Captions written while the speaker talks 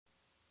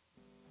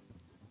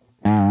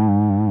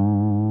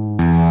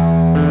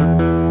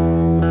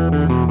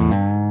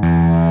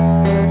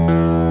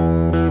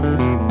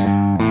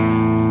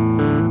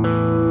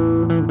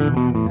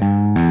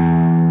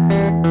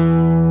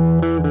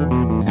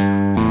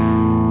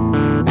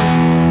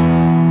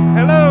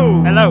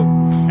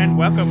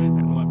Welcome.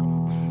 And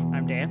welcome.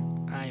 I'm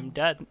Dan. I'm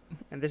Dud.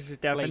 And this is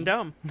Deaf and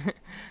Dumb.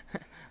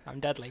 I'm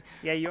Dudley.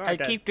 Yeah, you are I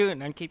Dud. keep doing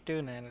that.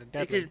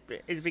 Dudley.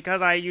 It's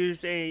because I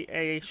use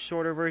a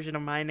shorter version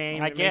of my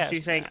name. I that guess. Makes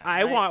you think,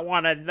 I want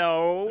one of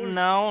those.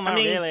 No, not I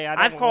mean, really.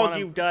 I've called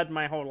you Dud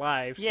my whole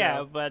life. Yeah,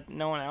 so. but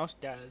no one else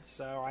does,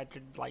 so I'd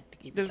like to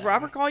keep it Does that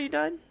Robert way. call you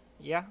Dud?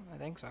 Yeah, I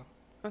think so.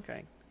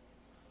 Okay.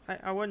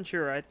 I wasn't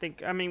sure.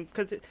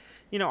 Because,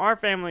 our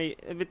family,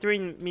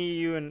 between me,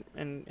 you,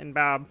 and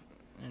Bob,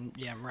 And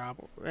yeah, Rob.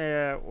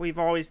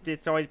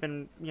 it's always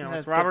been, That's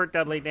it's Robert,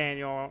 Dudley,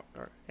 Daniel,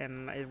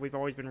 and we've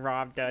always been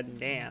Rob, Dud, and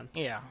Dan.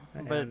 Yeah,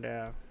 but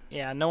And,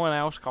 yeah, no one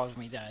else calls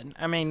me Dud.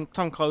 I mean,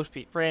 some close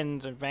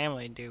friends and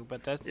family do,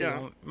 but that's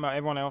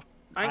everyone else.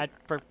 I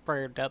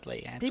prefer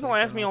Dudley. Actually, people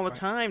ask me all the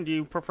time, do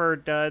you prefer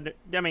Dud?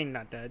 I mean,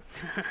 not Dud.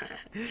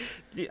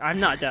 I'm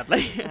not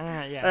Dudley.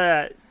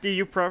 Yeah. Do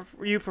you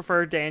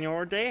prefer Daniel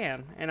or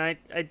Dan? And I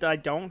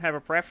don't have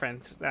a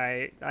preference.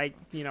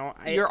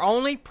 Your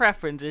only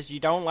preference is you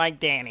don't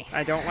like Danny.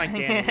 I don't like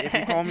Danny. If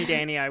you call me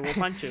Danny, I will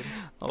punch you.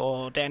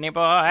 Oh, Danny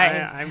boy.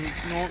 I'm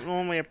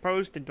normally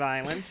opposed to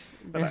violence,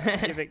 but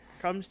if it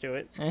comes to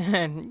it.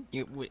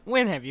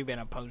 When have you been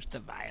opposed to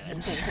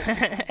violence?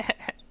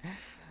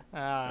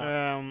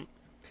 That's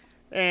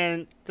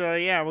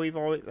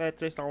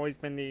just always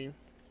been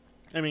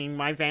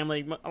my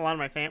family, a lot of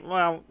my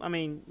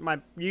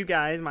you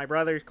guys, my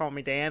brothers call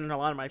me Dan, and a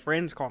lot of my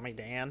friends call me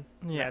Dan.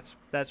 Yeah.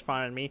 That's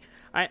fine with me.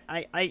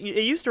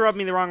 It used to rub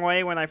me the wrong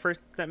way when I first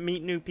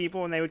meet new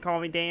people and they would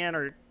call me Dan,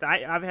 or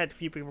I've had a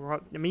few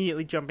people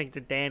immediately jumping to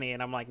Danny,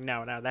 and I'm like,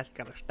 no, that's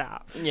gotta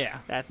stop. Yeah.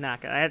 That's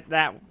not gonna,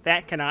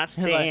 that cannot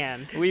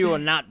stand. Like, we will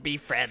not be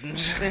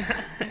friends.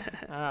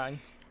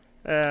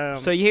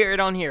 So you hear it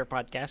on here,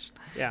 podcast.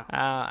 Yeah.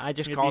 I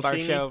just Have called you our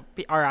seen show,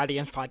 our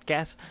audience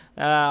podcast.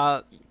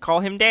 Call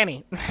him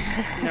Danny.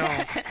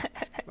 No.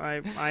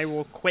 I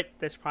will quit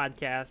this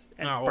podcast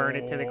and burn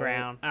it to the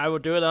ground. I will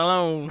do it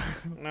alone.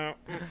 No.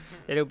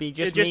 It'll be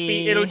just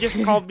me. It'll just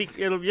be called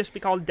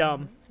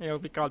Dumb. It'll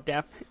be called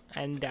Deaf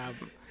and Dumb.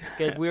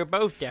 Because we're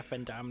both deaf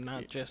and dumb,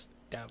 not just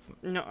dumb.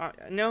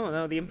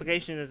 No. The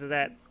implication is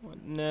that.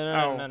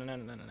 No.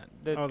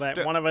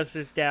 That one of us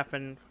is deaf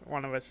and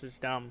one of us is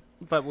dumb.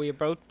 But we're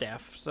both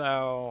deaf,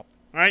 so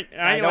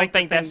I don't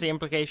think that's the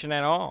implication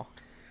at all.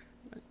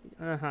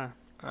 I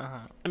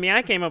mean,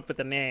 I came up with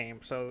the name,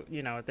 so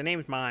the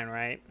name's mine,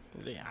 right?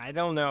 Yeah, I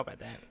don't know about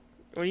that.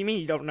 What do you mean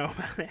you don't know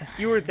about that?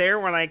 You were there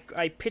when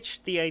I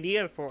pitched the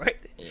idea for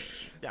it.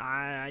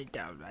 I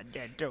don't know what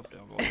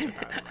you're talking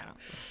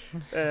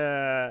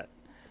about.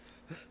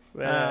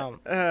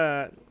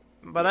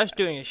 But us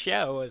doing a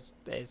show is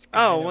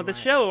the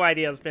show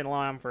idea has been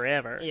long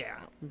forever. Yeah.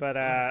 But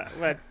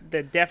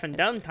the Deaf and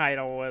Dumb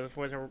title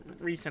was a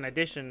recent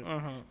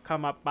addition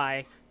come up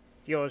by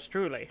yours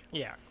truly.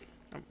 Yeah.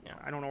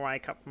 I don't know why I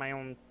cup my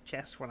own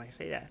chest when I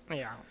say that.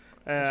 Yeah.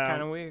 It's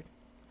kind of weird.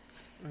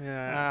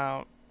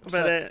 Yeah.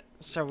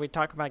 So we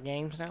talk about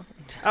games now?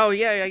 Oh,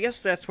 yeah, I guess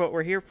that's what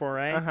we're here for,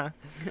 right? Uh-huh.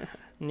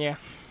 Yeah.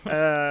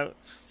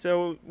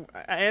 So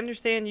I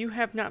understand you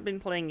have not been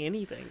playing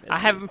anything this week.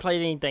 Haven't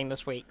played anything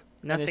this week.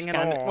 Nothing at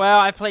all. Well,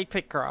 I played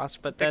Picross,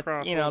 but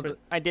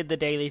I did the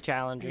daily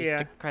challenges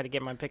to try to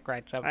get my pick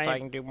rights up so I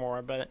can do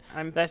more, but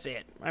that's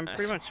it. I'm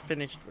pretty much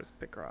finished with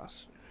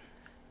Picross.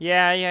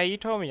 Yeah, you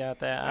told me about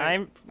that.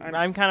 I'm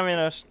kind of in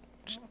a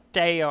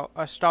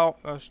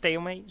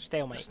stalemate.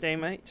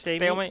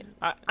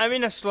 I'm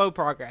in a slow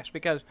progress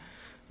because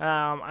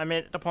I'm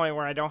at the point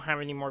where I don't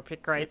have any more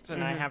pick rights,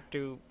 and I have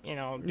to,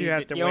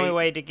 the only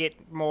way to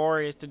get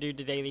more is to do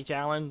the daily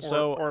challenge.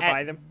 Or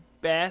buy them.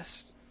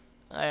 Best,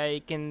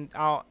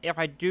 if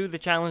I do the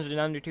challenge in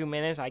under 2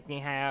 minutes, I can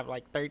have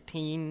like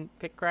 13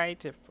 pick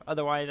rights. If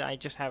otherwise, I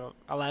just have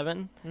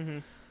 11. Mm-hmm.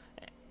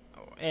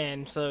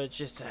 And so it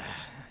just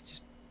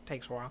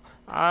takes a while.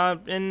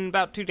 In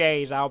about 2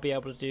 days, I'll be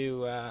able to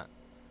do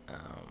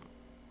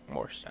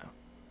more stuff.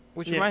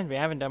 Which reminds me,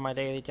 I haven't done my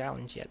daily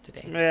challenge yet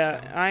today.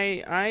 Yeah, so.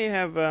 I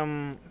have.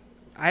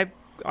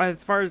 As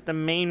far as the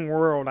main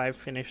world, I've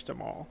finished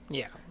them all.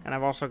 Yeah, and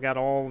I've also got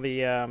all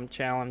the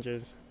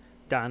challenges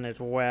done as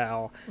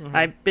well. Mm-hmm.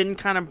 I've been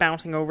kind of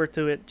bouncing over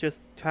to it, just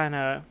kind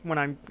of when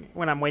I'm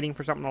waiting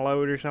for something to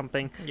load or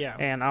something. Yeah,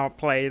 and I'll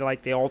play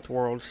like the alt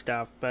world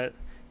stuff, but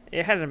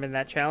it hasn't been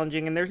that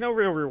challenging, and there's no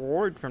real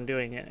reward from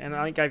doing it. And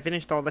I think I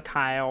finished all the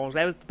tiles.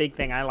 That was the big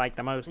thing I liked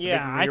the most.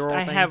 Yeah,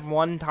 I have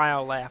one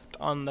tile left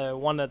on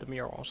one of the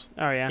murals.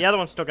 Oh, yeah? The other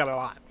one's still got a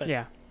lot. But,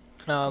 yeah.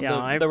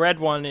 The red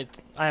one,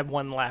 I have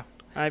one left.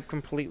 I've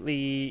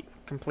completely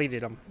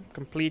completed them.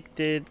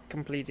 Completed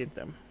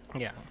them.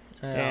 Yeah.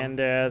 But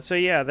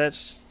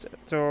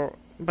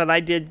I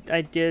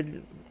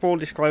did, full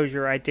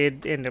disclosure, I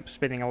did end up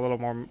spending a little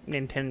more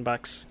than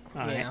 $10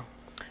 on it.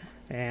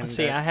 And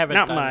see, I haven't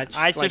not done much.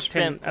 I just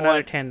spent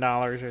another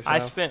 $10 or so. I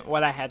spent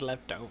what I had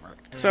left over.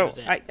 So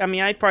I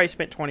probably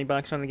spent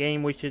 $20 on the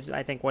game, which is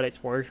I think what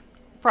it's worth.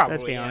 Probably,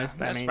 let's be honest.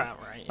 That's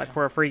about right. Like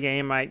for a free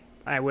game,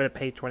 I would have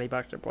paid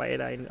 $20 to play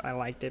it. I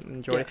liked it and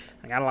enjoyed it.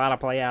 I got a lot of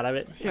play out of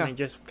it. Yeah. I mean,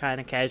 just kind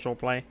of casual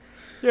play.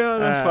 Yeah,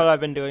 that's what I've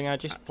been doing. I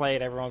just play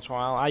it every once in a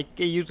while. I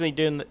usually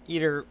do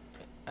either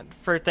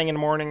first thing in the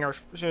morning or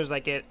as soon as I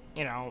get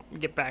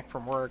back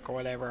from work or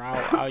whatever.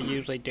 I'll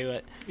usually do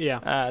it.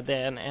 Yeah.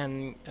 Then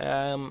and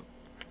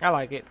I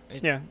like it.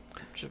 Yeah.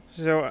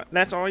 So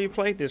that's all you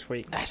played this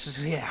week.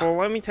 Yeah. Well,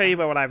 let me tell you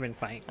about what I've been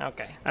playing.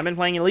 Okay. I've been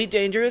playing Elite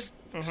Dangerous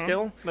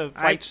still. The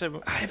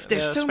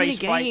There's so many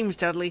games,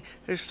 Dudley.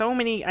 There's so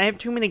many. I have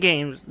too many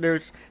games.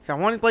 I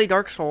want to play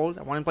Dark Souls.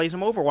 I want to play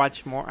some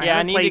Overwatch more. I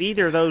haven't played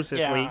either of those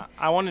this week.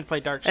 I wanted to play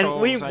Dark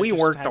Souls. And we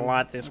worked a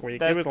lot this week.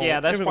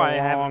 That's why I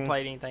haven't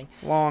played anything.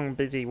 Long,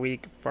 busy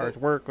week as far as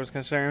work was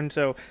concerned.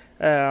 So,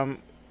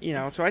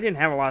 so I didn't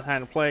have a lot of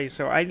time to play.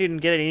 So I didn't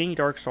get any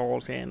Dark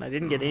Souls in. I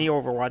didn't get any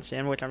Overwatch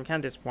in, which I'm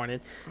kind of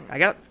disappointed.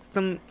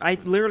 I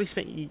literally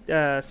spent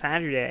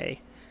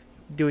Saturday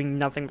doing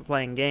nothing but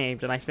playing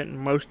games, and I spent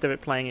most of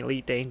it playing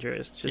Elite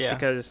Dangerous just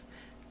because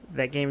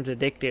that game's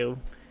addictive,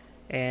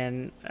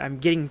 and I'm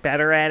getting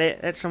better at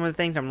it. That's some of the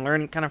things I'm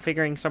learning, kind of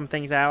figuring some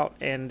things out,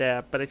 and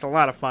but it's a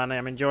lot of fun.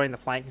 I'm enjoying the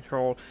flight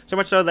control, so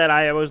much so that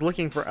I was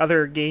looking for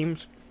other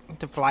games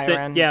to fly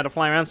around. Yeah, to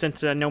fly around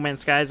since No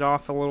Man's Sky's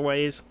off a little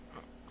ways.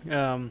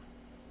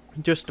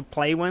 Just to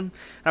play one.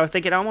 I was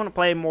thinking I want to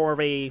play more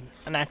of an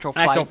actual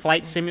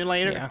flight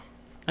simulator. Yeah.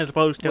 As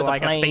opposed to with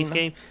like a space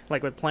game,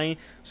 like with plane.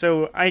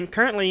 So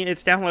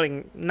it's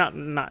downloading.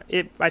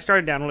 I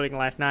started downloading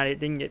last night. It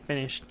didn't get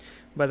finished,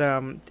 but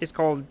it's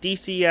called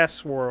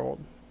DCS World,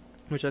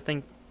 which I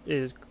think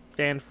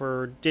stands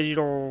for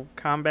Digital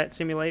Combat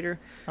Simulator.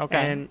 Okay.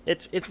 And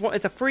it's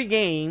a free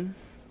game,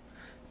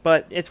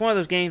 but it's one of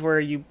those games where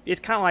it's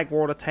kind of like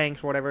World of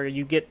Tanks or whatever.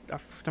 You get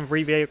some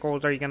free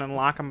vehicles, or you can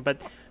unlock them, but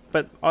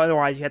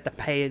otherwise you have to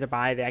pay to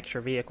buy the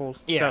extra vehicles.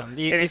 Yeah, so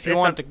if you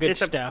want the good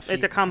stuff.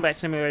 It's a combat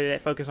simulator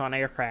that focuses on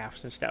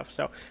aircrafts and stuff.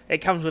 So it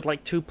comes with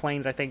like 2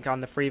 planes, I think,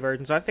 on the free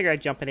version. So I figured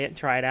I'd jump in it and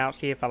try it out,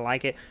 see if I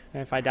like it.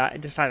 And if I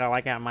decide I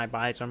like it, I might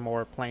buy some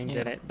more planes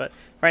in it. But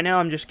right now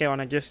I'm just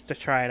going to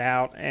try it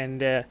out.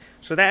 And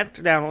so that's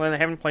downloaded. I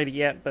haven't played it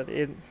yet, but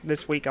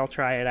this week I'll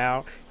try it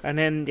out. And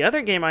then the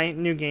other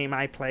new game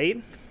I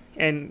played,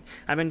 and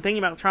I've been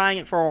thinking about trying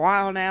it for a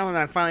while now,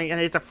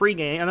 and it's a free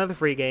game. Another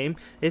free game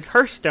is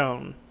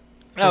Hearthstone.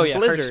 Oh yeah,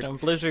 Blizzard. Hearthstone.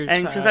 Blizzard's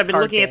And since I've been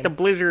looking at the game.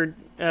 Blizzard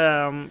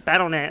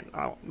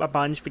BattleNet a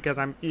bunch because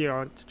I'm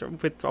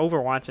with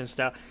Overwatch and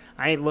stuff,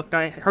 I looked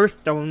at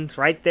Hearthstone's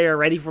right there,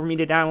 ready for me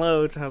to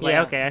download. So I was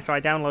like, okay, so I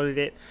downloaded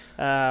it.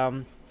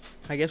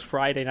 I guess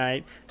Friday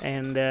night,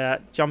 and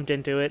jumped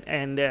into it,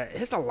 and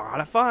it's a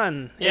lot of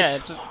fun. Yeah,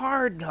 it's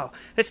hard though.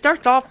 It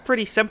starts off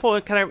pretty simple.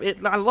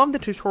 I love the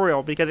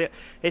tutorial because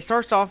it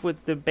starts off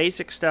with the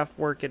basic stuff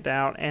worked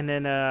out, and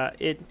then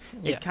it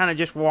kind of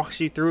just walks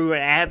you through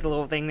and adds a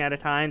little thing at a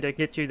time to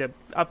get you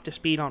up to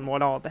speed on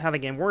how the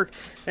game works,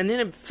 and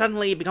then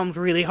suddenly it becomes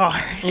really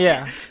hard.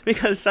 Yeah,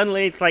 because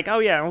suddenly it's like, oh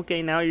yeah,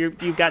 okay, now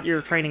you've got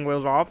your training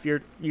wheels off.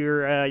 You're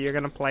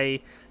gonna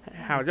play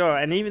how to do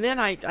it. And even then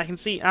I can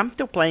see I'm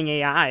still playing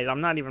AIs.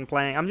 I'm not even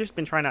playing. I'm just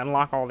been trying to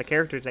unlock all the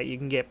characters that you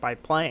can get by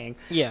playing.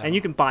 Yeah. And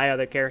you can buy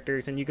other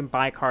characters and you can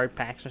buy card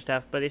packs and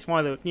stuff, but it's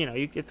one of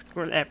the it's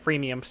that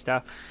freemium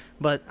stuff.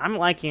 But I'm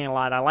liking it a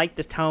lot. I like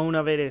the tone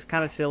of it. It's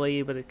kind of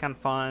silly, but it's kind of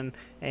fun.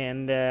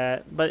 And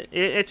but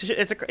it's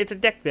a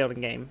deck building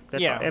game.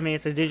 I mean,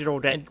 it's a digital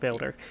deck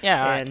builder.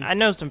 Yeah, and I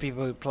know some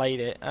people who played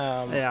it.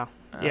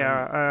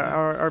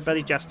 Our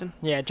buddy Justin.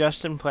 Yeah,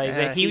 Justin plays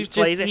it.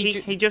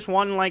 He just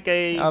won like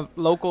a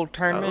local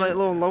tournament, a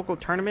little local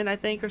tournament, I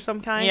think, or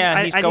some kind.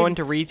 Yeah, he's going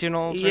to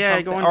regionals. He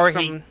can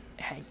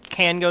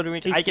go to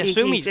regionals. I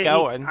assume he's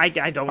going. I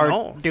don't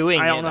know. Doing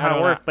I don't know how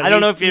to work. But I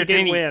don't know if there's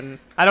any. Win.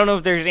 I don't know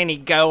if there's any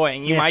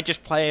going. You might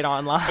just play it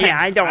online. Yeah,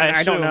 I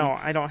don't know.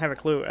 I don't have a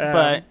clue.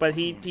 But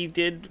he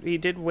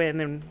did win,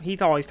 and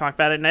he's always talked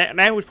about it. And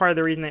that was part of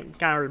the reason that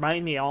kind of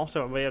reminded me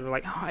also of it.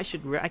 Like, I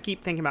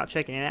keep thinking about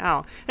checking it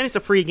out, and it's a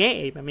free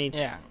game. I mean,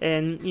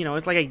 and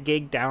it's like a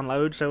gig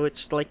download, so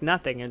it's like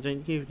nothing,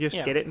 and you just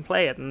get it and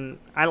play it. And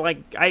I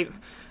like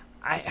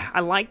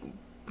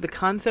the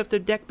concept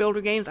of deck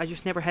builder games. I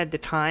just never had the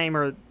time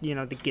or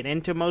to get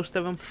into most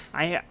of them.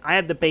 I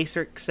had the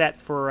basic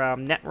sets for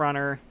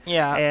Netrunner.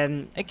 Yeah,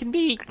 and it can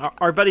be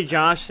our buddy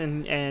Josh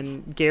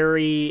and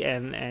Gary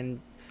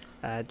and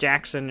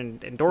Jackson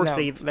and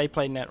Dorsey. No, they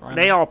played Netrunner.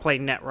 They all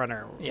played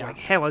Netrunner. Yeah. Like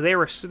hell, they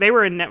were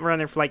in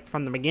Netrunner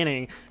from the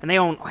beginning, and they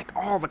own like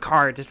all the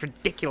cards. It's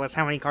ridiculous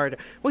how many cards,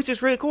 which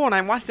is really cool. And I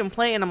watched them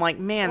play, and I'm like,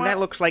 man, that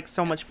looks like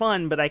so much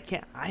fun. But I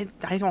can't.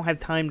 I don't have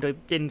time to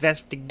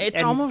invest.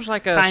 It's almost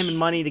like a time and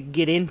money to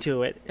get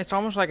into it. It's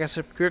almost like a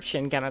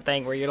subscription kind of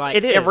thing where you're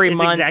like every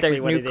month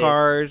exactly there's new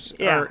cards,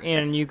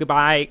 and you could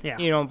buy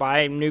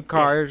buy new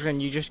cards,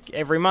 and you just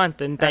every month.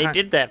 And they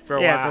did that for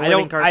a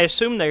while. I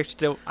assume they're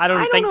still. I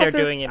don't think they're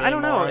doing it anymore. I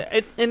don't know.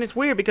 And it's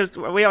weird because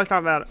we always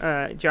talk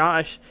about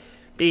Josh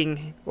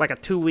being like a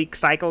 2-week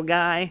cycle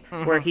guy,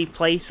 where he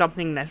plays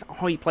something that's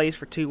all he plays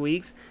for 2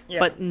 weeks. Yeah.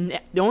 But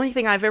the only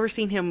thing I've ever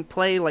seen him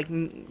play like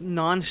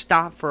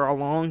non-stop for a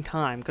long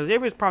time, because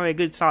it was probably a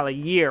good solid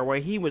year where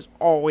he was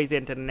always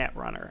into the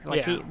Netrunner.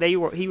 Like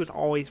he was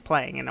always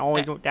playing and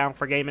always went down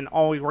for a game and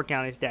always working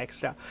on his deck.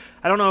 So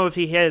I don't know if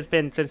he has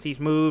been since he's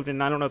moved,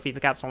 and I don't know if he's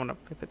got found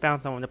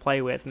someone to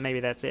play with, and maybe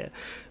that's it.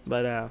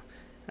 But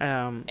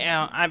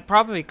I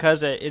probably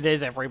because it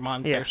is every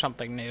month there's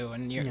something new,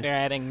 and they're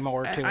adding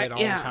more to it all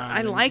the time.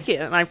 I like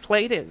it, and I've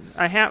played it.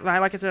 Like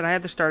I said, I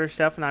have the starter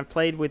stuff, and I've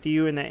played with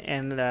you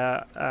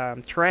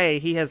and Trey.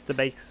 He has the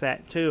base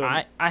set too.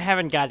 I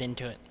haven't got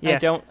into it.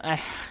 Yeah.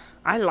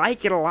 I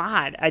like it a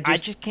lot. I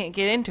just can't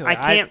get into it. I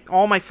can't.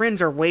 All my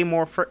friends are way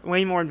more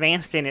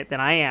advanced in it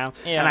than I am,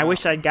 and I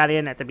wish I'd got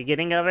in at the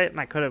beginning of it, and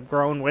I could have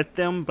grown with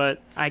them.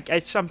 But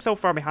I'm so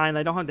far behind.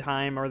 I don't have the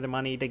time or the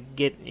money to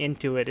get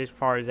into it as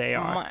far as they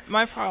are.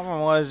 My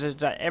problem is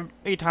that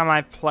every time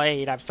I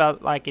played, I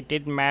felt like it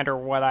didn't matter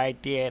what I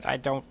did.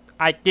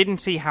 I didn't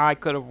see how I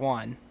could have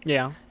won.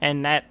 Yeah,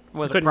 and that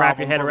was you couldn't wrap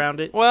your head around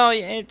it. Well,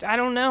 I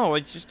don't know.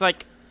 It's just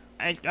like.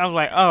 I was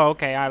like, oh,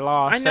 okay, I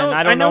lost. I know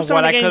what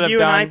I could have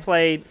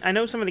done. I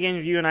know some of the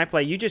games you and I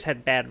played. You just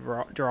had bad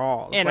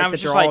draws. And like I was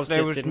the just draws like,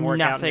 there was didn't work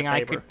nothing out in I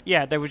your favor. could.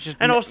 Yeah, there was just.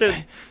 And also,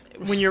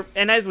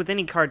 as with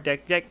any card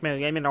deck building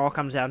game, it all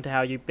comes down to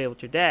how you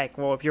build your deck.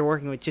 Well, if you're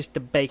working with just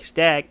the base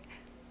deck,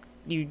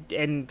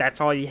 and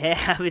that's all you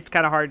have, it's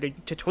kind of hard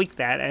to tweak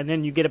that, and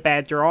then you get a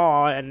bad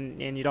draw,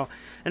 and you don't.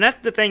 And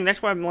that's the thing.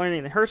 That's what I'm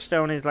learning in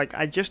Hearthstone is like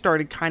I just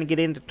started trying to get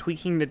into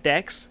tweaking the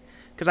decks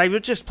because I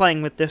was just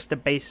playing with the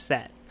base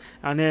set,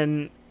 and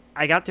then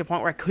I got to a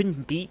point where I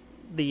couldn't beat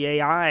the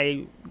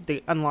AI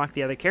to unlock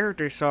the other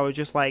characters, so I was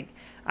just like,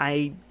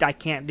 I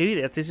can't do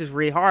this. This is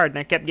really hard, and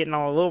I kept getting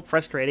a little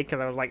frustrated because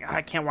I was like,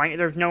 I can't win.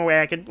 There's no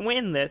way I could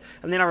win this.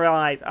 And then I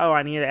realized,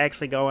 I need to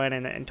actually go in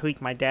and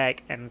tweak my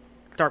deck and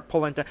start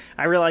pulling.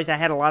 I realized I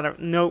had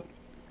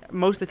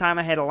most of the time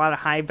I had a lot of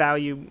high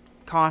value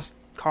cost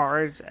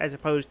cards as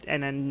opposed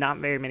and then not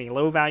very many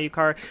low value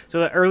cards. So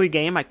the early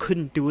game I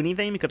couldn't do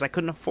anything because I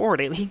couldn't afford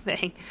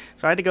anything.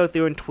 So I had to go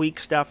through and tweak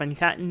stuff, and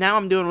now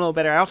I'm doing a little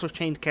better. I also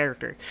changed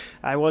character.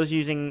 I was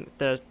using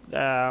the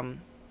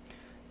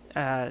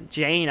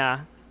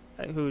Jaina,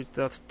 who's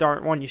the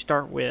one you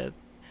start with,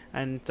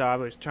 and so I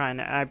was trying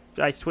to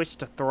I switched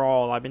to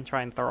Thrall. I've been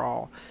trying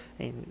Thrall,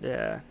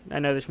 and I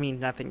know this means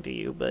nothing to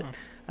you, but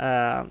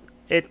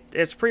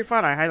it's pretty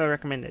fun. I highly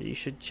recommend it. You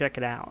should check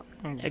it out.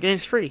 Okay. Again,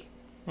 it's free.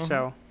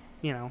 So,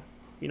 you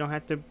don't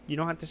have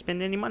to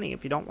spend any money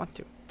if you don't want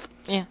to.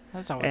 Yeah,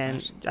 that's always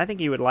nice. I think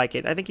you would like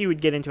it. I think you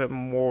would get into it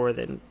more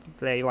than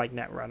they like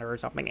Netrunner or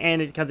something. And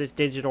because it's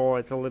digital,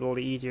 it's a little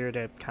easier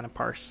to kind of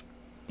parse.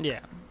 Yeah.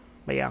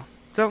 But yeah.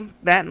 So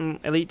that and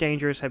Elite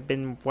Dangerous have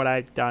been what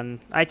I've done.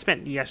 I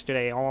spent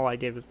yesterday, all I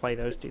did was play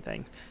those two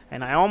things.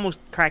 And I almost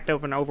cracked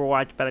open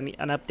Overwatch, but an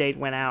update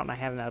went out and I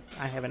haven't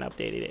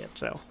updated it.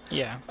 So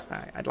yeah.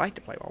 I'd like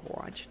to play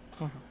Overwatch.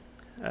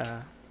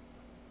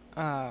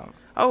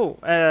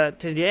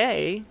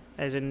 Today,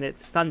 as in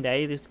it's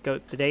Sunday,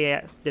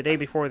 the day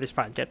before this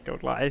podcast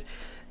goes live,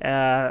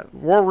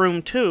 War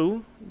Room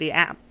 2, the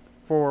app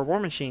for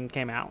Warmachine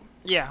came out.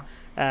 Yeah.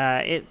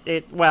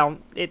 The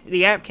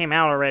app came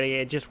out already.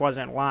 It just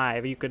wasn't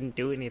live. You couldn't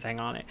do anything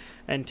on it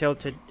until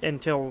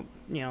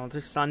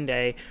this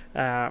Sunday.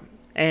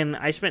 And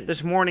I spent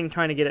this morning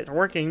trying to get it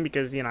working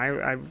because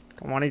I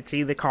wanted to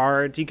see the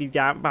cards. You could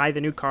buy the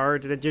new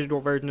cards, the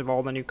digital version of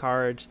all the new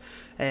cards,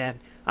 and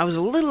I was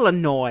a little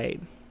annoyed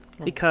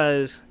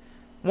because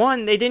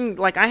one, they didn't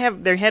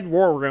they had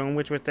War Room,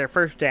 which was their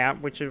first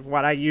app, which is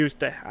what I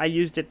used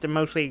it to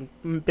mostly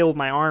build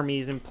my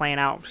armies and plan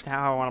out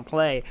how I want to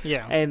play.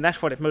 Yeah. And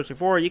that's what it's mostly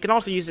for. You can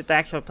also use it to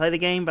actually play the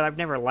game, but I've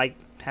never liked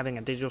having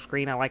a digital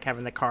screen. I like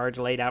having the cards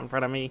laid out in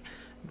front of me.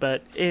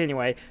 But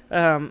anyway,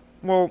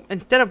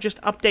 instead of just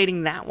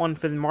updating that one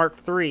for the Mark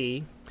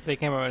III, they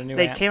came out with a new app.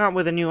 They came out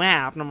with a new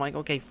app, and I'm like,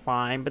 okay,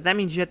 fine, but that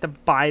means you have to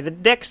buy the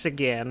decks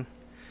again.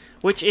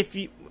 Which if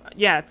you...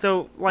 Yeah,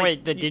 so...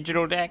 Wait, the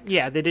digital decks?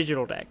 Yeah, the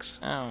digital decks.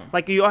 Oh.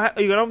 Like, you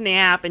open the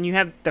app, and you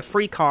have the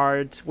free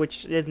cards,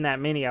 which isn't that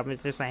many of them,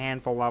 it's just a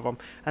handful of them.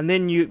 And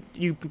then you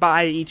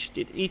buy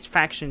each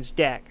faction's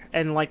deck.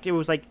 And, it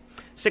was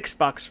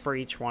 $6 for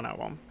each one of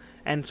them.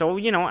 And so,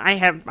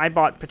 I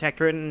bought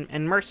Protectorate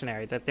and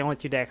Mercenaries. That's the only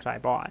two decks I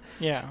bought.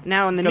 Yeah.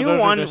 Now, in the new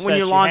one, when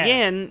you log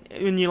in,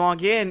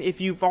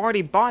 if you've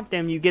already bought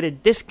them, you get a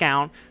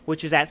discount,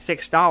 which is at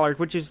 $6,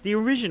 which is the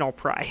original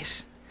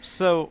price.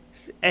 So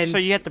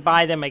you have to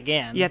buy them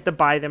again. You have to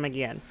buy them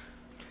again.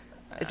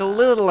 It's a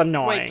little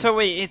annoying.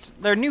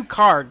 They're new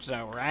cards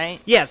though, right?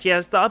 Yes, the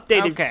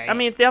updated. Okay. I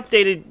mean, it's the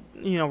updated,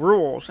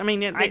 rules. I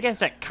mean, I guess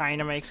that kind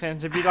of makes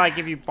sense. It'd be like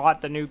if you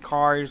bought the new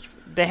cards.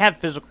 They have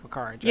physical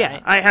cards. Yeah,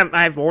 right?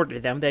 I've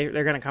ordered them. They're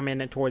going to come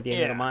in toward the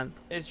end of the month.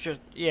 It's just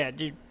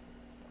dude.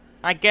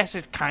 I guess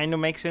it kind of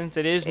makes sense.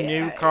 It is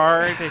new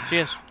cards. It's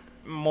just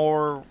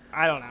more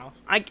I don't know.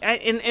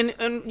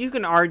 And you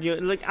can argue,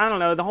 like, I don't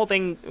know, the whole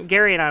thing,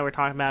 Gary and I were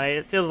talking about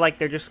it feels like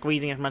they're just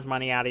squeezing as much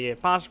money out of you as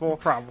possible.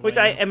 Probably. Which,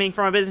 I mean,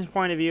 from a business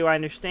point of view, I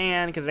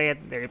understand, because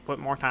they put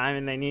more time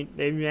and they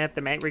have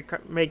to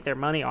make their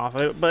money off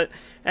of it, but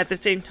at the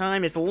same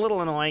time, it's a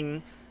little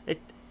annoying.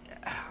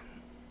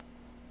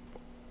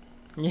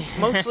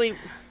 Mostly...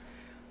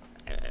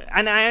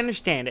 And I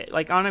understand it.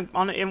 Like, and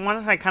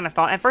once I kind of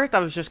thought... At first, I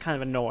was just kind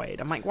of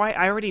annoyed. I'm like, why?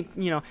 I already...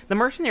 the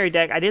Mercenary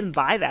deck, I didn't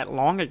buy that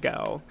long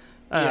ago.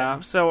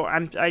 So,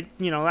 I've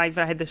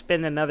had to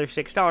spend another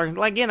 $6.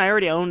 Like, again, I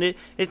already owned it.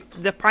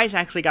 The price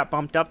actually got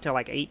bumped up to,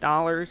 like,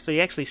 $8. So,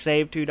 you actually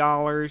save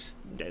 $2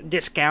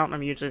 discount,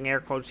 I'm using air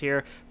quotes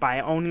here,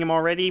 by owning them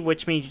already,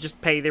 which means you just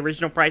pay the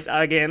original price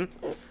again.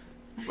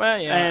 Well,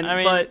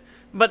 yeah,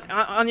 But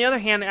on the other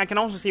hand, I can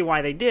also see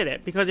why they did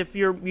it, because if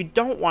you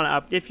don't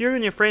want to if you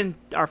and your friend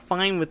are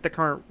fine with the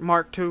current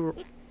Mark II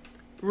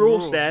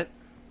rule set,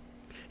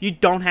 you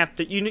don't have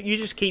to. You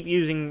just keep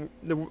using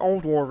the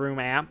old War Room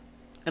app,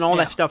 and all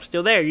that stuff's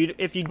still there.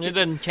 It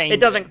doesn't change. It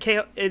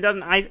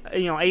doesn't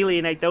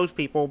alienate those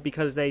people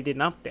because they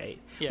didn't update.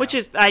 Yeah. Which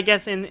is, I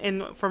guess,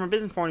 from a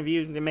business point of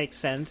view, it makes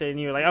sense. And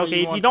you're like,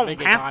 okay, if you don't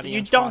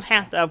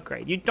have to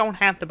upgrade. You don't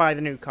have to buy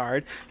the new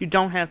card. You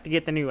don't have to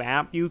get the new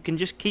app. You can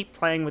just keep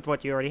playing with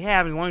what you already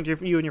have, as long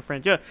as you and your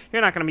friends do.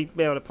 You're not going to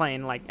be able to play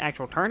in like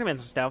actual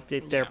tournaments and stuff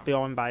if they're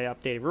going by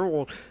updated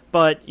rules.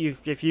 But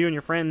if you and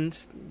your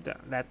friends,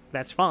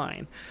 that's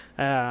fine.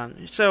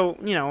 So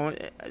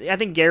I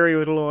think Gary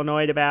was a little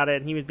annoyed about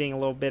it, and he was being a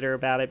little bitter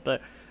about it.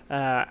 But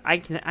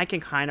I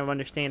can kind of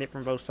understand it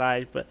from both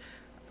sides.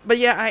 But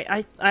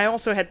yeah, I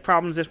also had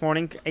problems this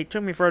morning. It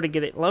took me forever to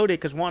get it loaded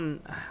because,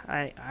 one,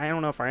 I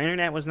don't know if our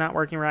internet was not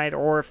working right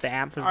or if the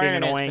app was being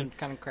annoying. Our internet's been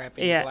kind of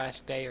crappy the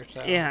last day or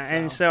so. Yeah,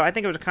 and so I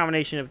think it was a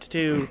combination of the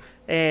two.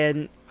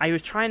 And I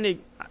was trying to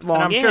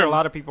log sure a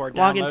lot of people are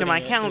log into my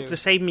account to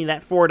save me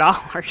that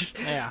 $4.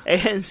 Yeah.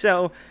 And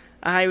so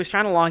I was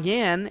trying to log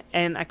in,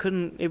 and I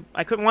couldn't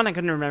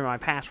remember my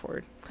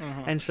password.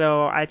 Mm-hmm. And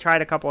so I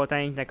tried a couple of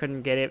things, and I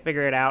couldn't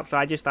figure it out. So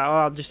I just thought,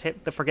 I'll just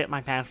hit the forget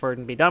my password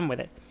and be done with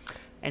it.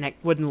 And I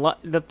wouldn't.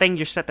 The thing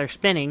just sat there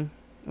spinning,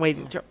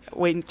 waiting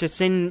to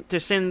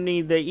send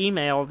me the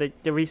email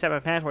to reset my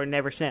password. And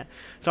never sent.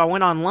 So I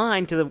went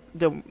online to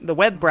the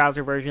web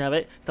browser version of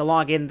it to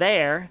log in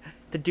there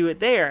to do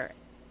it there,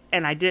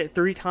 and I did it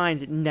 3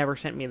 times. It never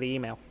sent me the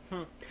email.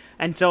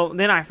 And so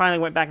then I finally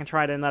went back and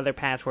tried another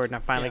password, and I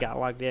finally got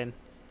logged in.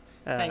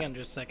 Hang on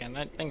just a second.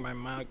 I think my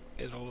mic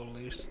is a little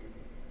loose.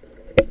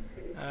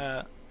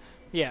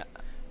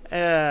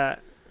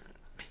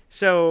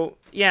 So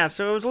it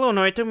was a little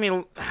annoying.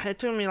 It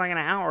took me like an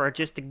hour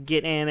just to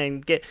get in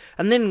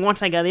and then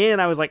once I got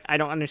in, I was like, I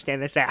don't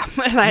understand this app.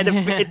 And I had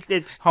to,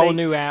 it's whole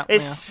new app.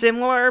 It's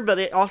similar, but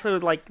it also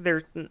like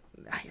I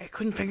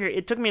couldn't figure it.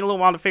 It took me a little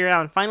while to figure it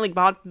out. And finally, I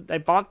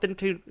bought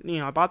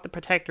the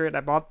Protectorate,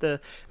 I bought the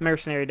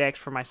Mercenary decks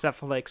for my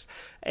Cephalix,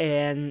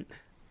 and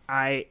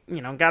I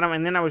got them,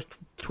 and then I was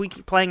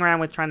playing around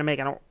with trying to make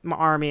an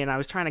army, and I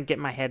was trying to get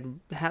my head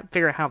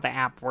figure out how the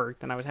app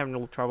worked, and I was having a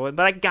little trouble with it,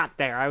 but I got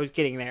there. I was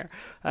getting there.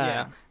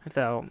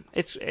 So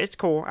it's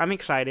cool. I'm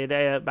excited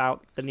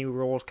about the new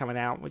rules coming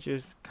out, which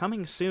is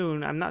coming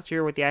soon. I'm not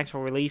sure what the actual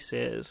release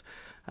is.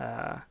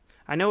 I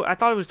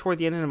thought it was toward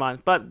the end of the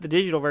month, but the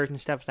digital version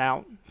stuff's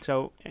out.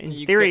 So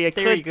in theory, I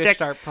could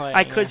start playing.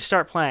 I could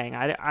start playing.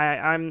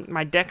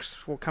 My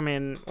decks will come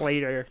in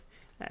later.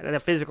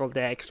 The physical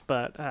decks,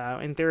 but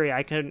in theory,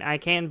 I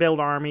can build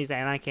armies,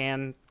 and I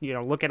can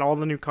look at all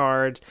the new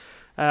cards.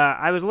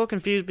 I was a little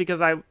confused because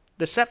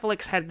the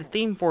Cephalix had the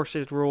Theme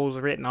Forces rules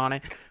written on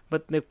it,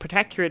 but the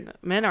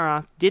Protectorate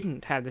Menara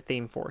didn't have the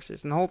Theme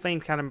Forces, and the whole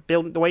thing's kind of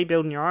the way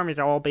building your armies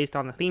are all based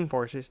on the Theme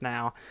Forces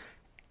now,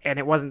 and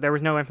there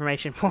was no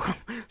information for them,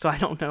 so I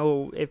don't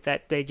know if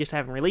they just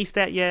haven't released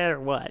that yet or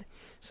what.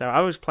 So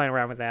I was playing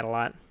around with that a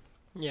lot.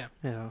 Yeah.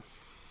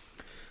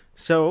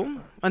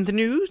 So, on the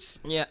news?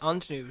 Yeah, on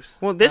the news.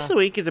 Well, this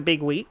week is a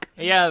big week.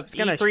 Yeah,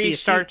 E3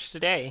 starts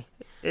today.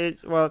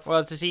 It's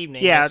this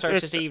evening. Yeah, it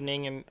starts this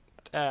evening,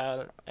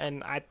 it's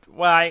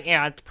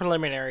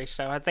preliminary,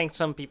 so I think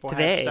some people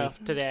have stuff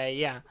today.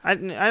 Yeah, I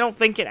don't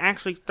think it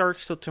actually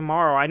starts till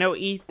tomorrow. I know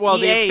EA.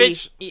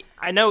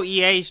 I know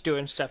EA's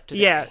doing stuff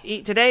today. Yeah,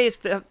 today is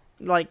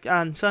like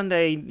on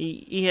Sunday.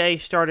 EA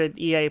started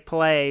EA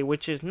Play,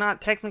 which is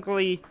not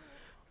technically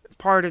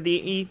part of the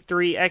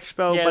E3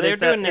 Expo, but it's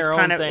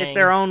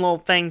their own little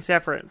thing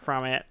separate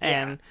from it,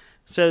 and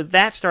so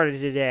that started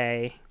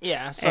today.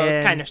 Yeah, so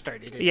it kind of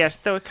started today. Yes,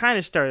 so it kind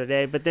of started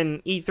today, but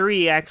then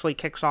E3 actually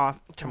kicks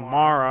off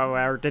tomorrow,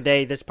 or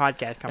today this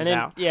podcast comes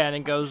out. Yeah, and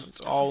it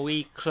goes all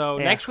week. So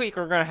next week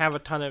we're going to have a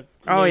ton of news.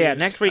 Oh, yeah,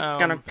 next week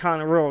going to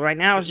kind of rule. Right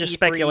now it's just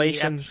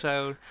speculation.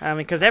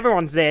 Because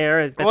everyone's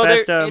there.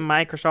 Bethesda,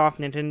 Microsoft,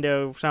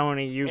 Nintendo,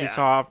 Sony,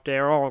 Ubisoft,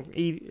 they're all...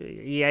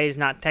 EA is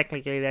not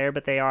technically there,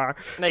 but they are.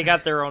 They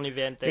got their own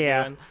event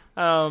they're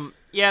doing.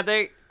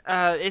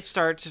 It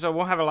starts, so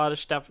we'll have a lot of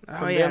stuff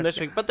from them this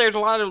week. But there's a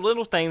lot of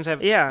little things that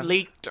have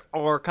leaked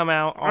or come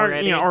out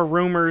already. Or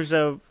rumors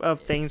of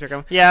things are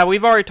coming. Yeah,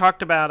 we've already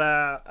talked about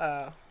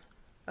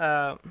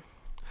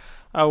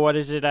what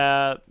is it?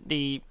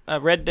 The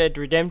Red Dead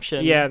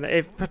Redemption.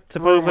 Yeah,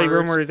 supposedly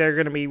rumored they're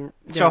going to be.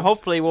 So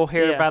hopefully we'll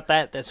hear about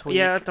that this week.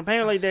 Yeah,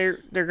 apparently they're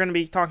going to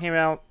be talking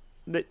about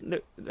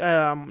the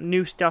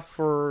new stuff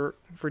for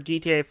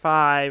GTA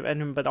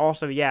 5, but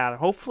also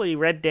hopefully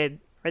Red Dead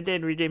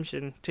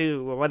Redemption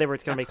 2, or whatever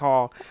it's going to be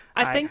called.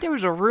 I think there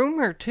was a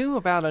rumor, too,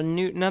 about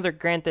another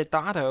Grand Theft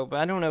Auto, but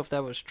I don't know if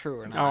that was true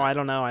or not. Oh, I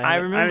don't know. I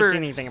remember haven't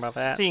seen anything about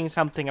that. Seeing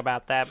something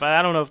about that, but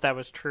I don't know if that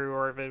was true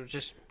or if it was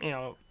just,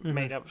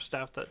 made up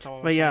stuff that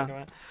someone was talking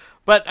about.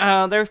 But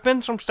there's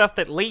been some stuff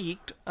that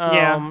leaked.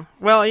 Well,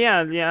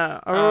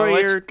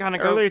 earlier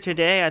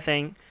today, I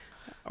think,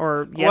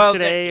 or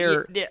yesterday,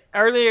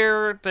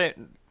 earlier,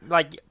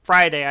 like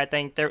Friday, I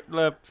think, the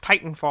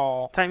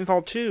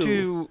Titanfall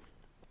 2.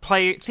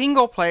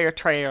 Single-player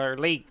trailer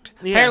leaked.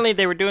 Yeah. Apparently,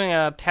 they were doing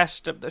a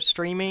test of the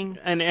streaming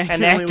and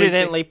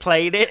accidentally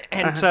played it,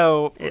 and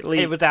so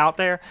it was out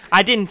there.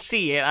 I didn't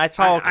see it. I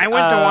saw. I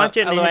went to watch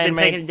it, and it had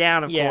been taken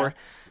down, of course.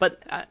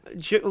 But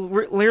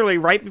literally,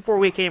 right before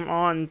we came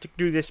on to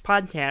do this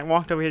podcast, I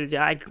walked over here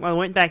I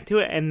went back to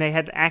it, and they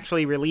had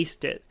actually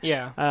released it.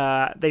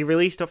 Yeah. They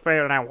released a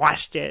trailer, and I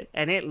watched it,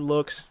 and it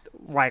looks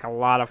like a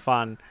lot of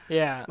fun.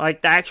 Yeah.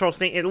 Like the actual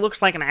thing, it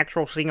looks like an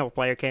actual single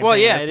player campaign. Well,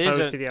 yeah, it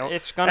is. It's going to have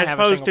a single player. As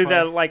opposed to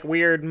the like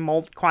weird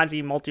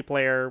quasi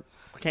multiplayer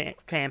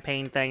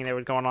campaign thing that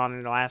was going on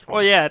in the last one.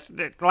 Well, yeah,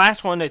 the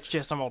last one, it's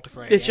just a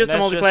multiplayer. It's just a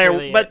multiplayer,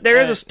 really but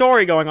there is a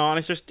story going on.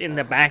 It's just in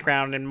the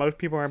background, and most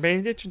people are paying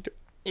attention to.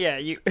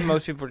 Yeah,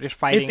 most people are just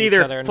fighting each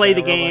other. It's either play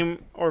the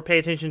game or pay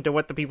attention to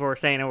what the people are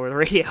saying over the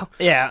radio.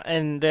 Yeah,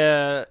 and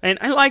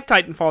I like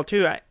Titanfall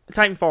too.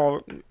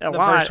 Titanfall a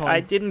lot. I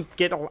didn't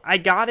get. I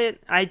got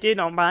it. I did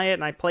not buy it,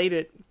 and I played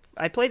it.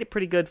 I played it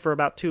pretty good for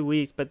about 2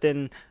 weeks, but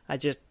then I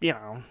just,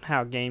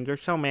 how games,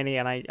 there's so many,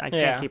 and I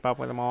can't keep up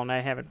with them all, and I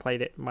haven't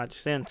played it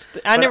much since.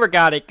 I never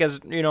got it, because,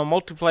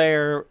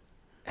 multiplayer,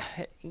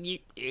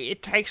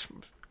 it takes,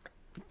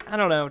 I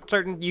don't know,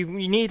 you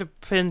need to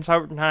spend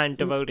certain time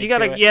devoted to it. You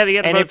gotta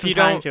devote some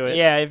time to it.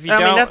 Yeah, if you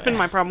don't. That's been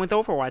my problem with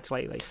Overwatch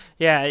lately.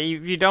 Yeah,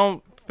 if you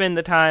don't spend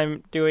the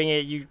time doing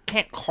it, you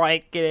can't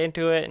quite get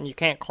into it, and you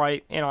can't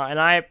quite, and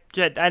I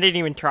didn't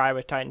even try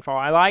with Titanfall.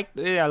 I liked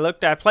it,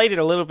 I played it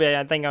a little bit,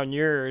 I think, on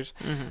yours,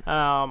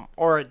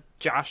 or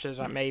Josh's,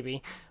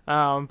 maybe,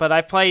 but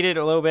I played it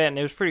a little bit, and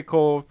it was pretty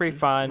cool, pretty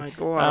fun,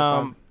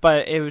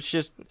 but it was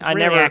just,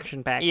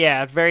 action-packed.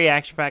 Yeah, it's very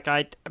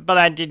action-packed, but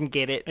I didn't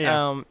get it,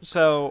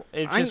 so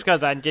it's just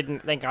because I didn't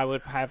think I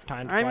would have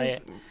time to play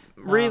it.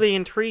 Really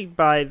intrigued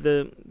by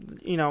the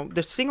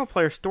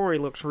single-player story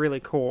looks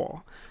really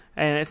cool.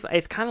 And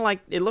it's kind of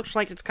like, it looks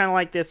like it's kind of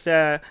like this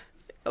a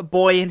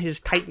boy and his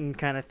Titan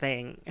kind of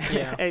thing.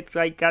 Yeah. It's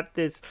like got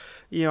this,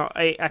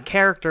 a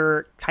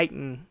character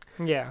Titan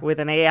with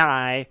an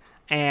AI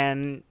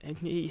and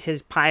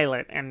his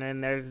pilot, and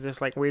then there's this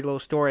like weird little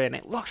story, and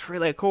it looks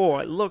really cool.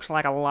 It looks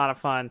like a lot of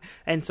fun.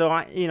 And so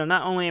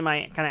not only am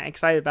I kind of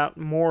excited about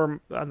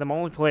more of the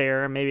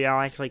multiplayer, and maybe I'll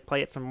actually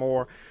play it some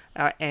more.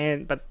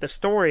 But the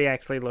story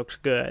actually looks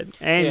good,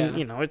 and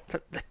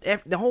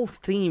the whole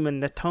theme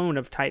and the tone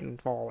of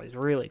Titanfall is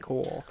really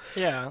cool.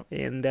 Yeah,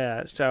 and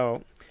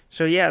so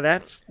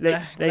that's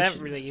that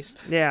released.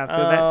 Yeah,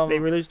 so they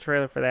released a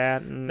trailer for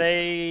that, and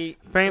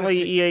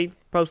apparently EA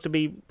supposed to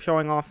be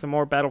showing off some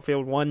more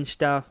Battlefield 1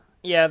 stuff.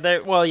 Yeah,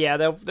 there's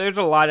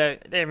a lot of.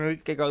 We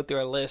could go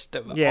through a list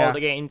of all the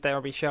games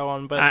they'll be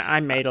showing, but I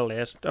made a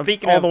list of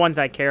all the ones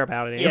I care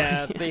about. Anyway.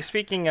 Yeah,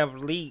 speaking of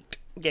leaked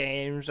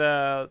games.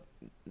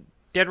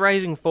 Dead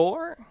Rising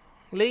 4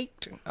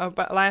 leaked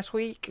about last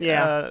week.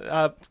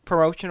 Yeah.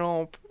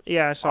 Promotional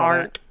I saw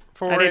art that.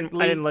 for I it.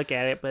 I didn't look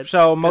at it, but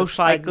so most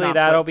likely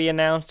that'll be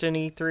announced in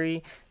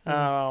E3.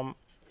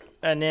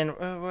 And then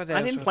what else?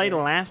 I didn't play the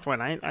last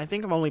one. I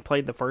think I've only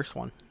played the first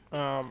one.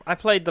 I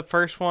played the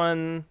first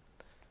one.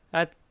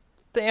 I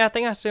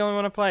think that's the only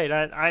one I played.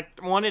 I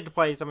wanted to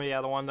play some of the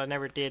other ones. I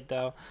never did,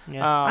 though.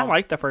 Yeah, I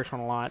liked the first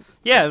one a lot.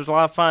 Yeah, it was a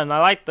lot of fun. I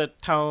liked the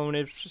tone.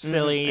 It was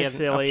silly and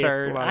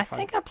absurd. I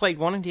think I played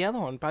one of the other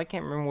ones, but I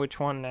can't remember which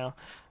one now.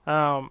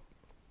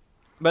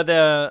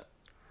 But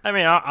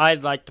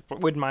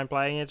wouldn't mind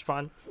playing. It's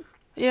fun.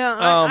 Yeah,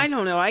 I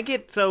don't know. I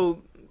get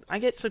so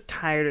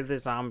tired of the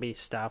zombie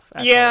stuff.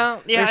 There's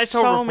it's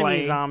so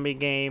many zombie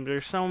games.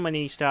 There's so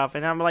many stuff,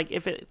 and I'm like,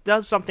 if it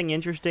does something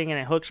interesting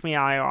and it hooks me,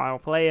 I'll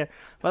play it.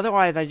 But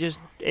otherwise,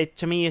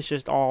 to me, it's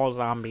just all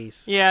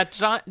zombies. Yeah,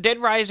 Dead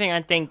Rising,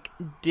 I think,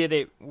 did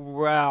it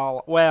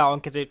well,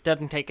 because it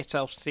doesn't take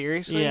itself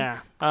seriously. Yeah,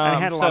 I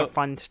had a lot of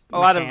fun. A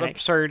lot of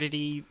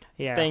absurdity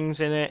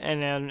things in it,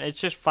 and then it's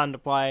just fun to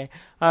play.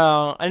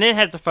 And it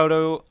has the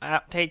photo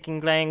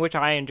taking thing, which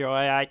I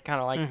enjoy. I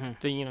kind of like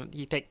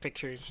you take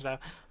pictures and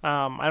stuff.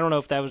 I don't know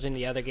if that was in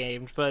the other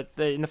games, but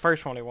in the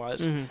first one it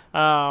was.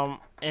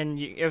 And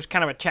it was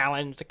kind of a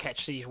challenge to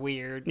catch these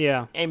weird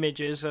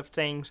images of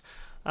things.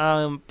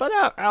 But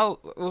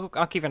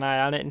I'll keep an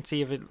eye on it and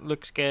see if it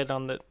looks good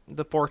on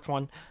the fourth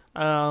one.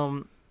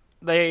 It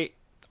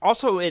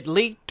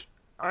leaked,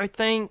 I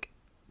think,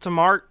 some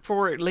art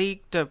for it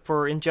leaked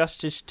for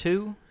Injustice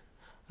 2.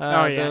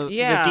 The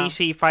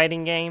DC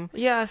fighting game.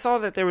 Yeah, I saw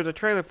that there was a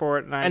trailer for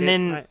it, and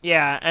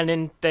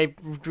then they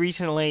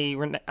recently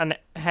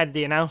had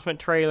the announcement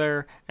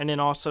trailer, and then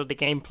also the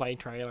gameplay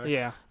trailer.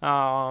 Yeah.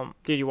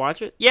 Did you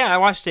watch it? Yeah, I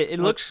watched it. It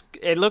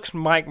looks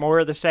like more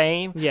of the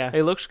same. Yeah.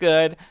 It looks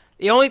good.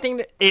 The only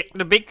thing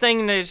the big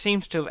thing that it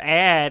seems to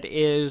add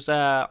is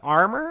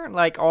armor.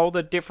 Like all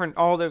the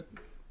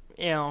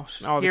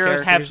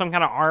heroes have some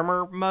kind of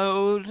armor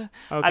mode. Okay.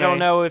 I don't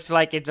know if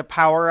like it's a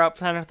power up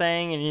kind of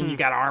thing, and then you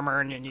got armor,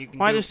 and then you can.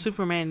 Why does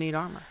Superman need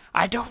armor?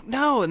 I don't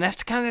know, and that's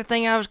the kind of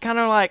thing I was kind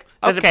of like.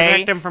 Does it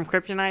protect him from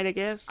kryptonite? I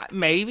guess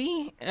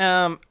maybe.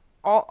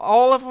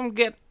 All of them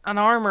get an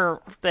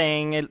armor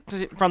thing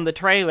from the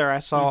trailer I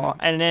saw,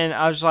 and then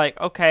I was like,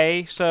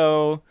 okay,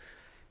 so.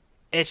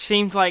 It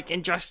seems like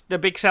the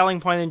big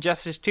selling point in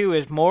Injustice 2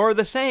 is more of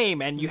the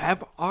same, and you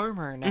have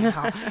armor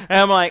now. And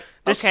I'm like,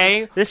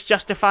 okay. This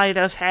justified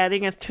us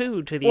adding a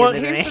 2 to the Well, end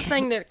of the here's the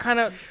thing that kind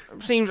of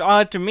seems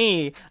odd to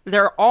me.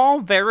 They're all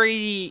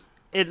very...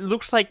 It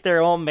looks like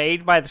they're all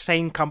made by the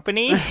same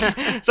company.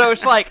 So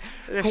it's like,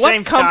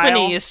 what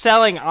company is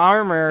selling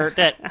armor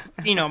that,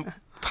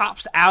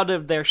 pops out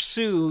of their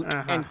suit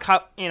and,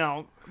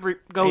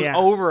 goes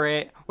over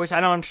it, which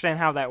I don't understand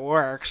how that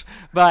works.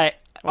 But...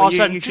 Well,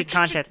 you should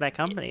contact that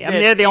company. I mean,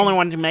 they're the only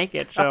one to make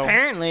it. So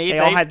apparently,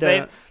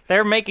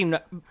 they're making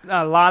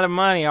a lot of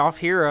money off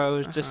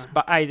heroes just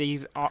by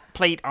these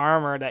plate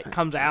armor that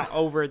comes out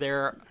over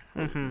their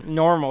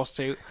normal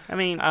suit. I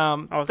mean,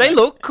 they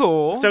look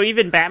cool. So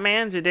even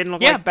Batman's, it didn't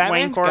look like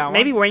Batman's Wayne Corp.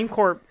 Maybe Wayne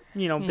Corp.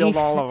 Build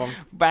all of them.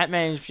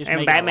 Batman just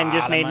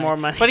made more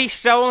money, but he's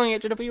selling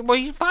it to the people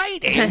he's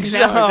fighting.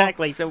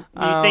 Exactly. So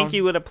you think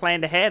you would have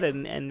planned ahead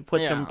and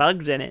put some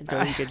bugs in it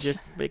so you could just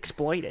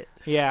exploit it?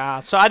 Yeah.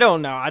 So I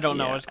don't know. I don't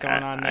know what's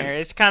going on there.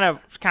 It's kind of.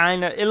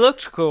 It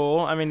looks cool.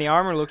 I mean, the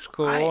armor looks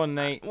cool, and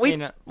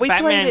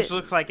Batman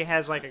looks like it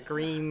has like a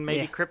green,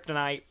 maybe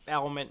kryptonite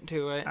element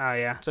to it. Oh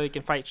yeah. So he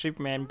can fight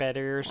Superman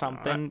better or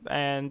something.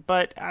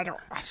 But I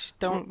just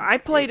don't. I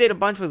played it a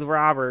bunch with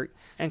Robert.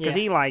 And because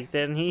he liked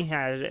it, and he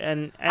has it,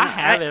 and I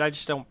have it, I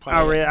just don't play it.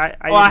 Oh, really?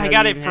 I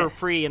got it for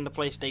free in the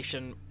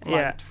PlayStation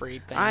free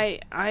thing.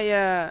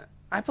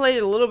 I played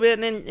it a little bit,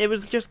 and then it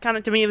was just kind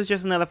of, to me, it was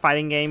just another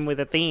fighting game with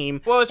a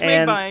theme. Well, it's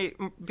made by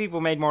people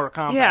who made Mortal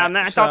Kombat. Yeah, and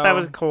I thought that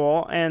was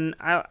cool, and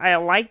I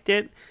liked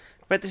it,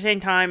 but at the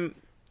same time,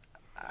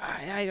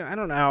 I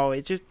don't know.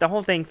 It's just, the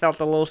whole thing felt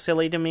a little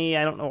silly to me.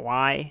 I don't know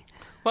why.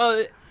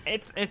 Well,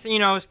 it's it's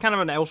kind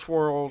of an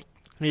Elseworld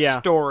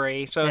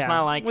story, so it's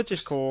not like... Which is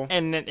cool.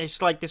 And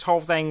it's like this whole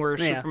thing where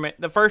Superman...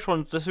 The first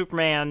one, the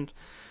Superman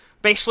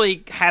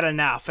basically had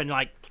enough and,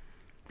 like,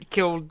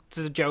 killed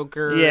the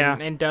Joker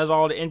and does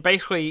all... And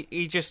basically,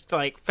 he just,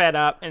 like, fed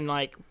up and,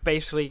 like,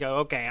 basically go,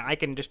 okay, I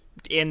can just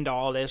end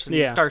all this, and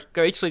starts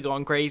basically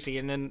going crazy.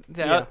 And then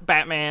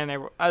Batman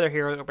and other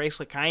heroes are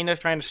basically kind of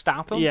trying to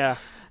stop him. Yeah.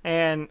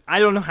 And I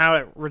don't know how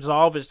it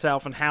resolved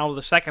itself and how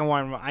the second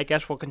one, I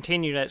guess, will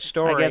continue that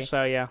story. I guess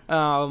so, yeah.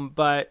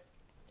 But...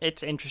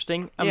 It's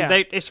interesting.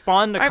 It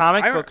spawned a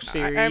comic book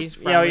series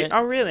from it.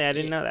 Oh, really? I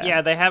didn't know that.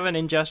 Yeah, they have an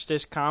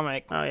Injustice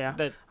comic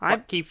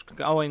that keeps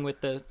going with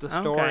the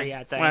story,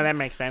 I think. Well, that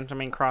makes sense. I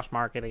mean,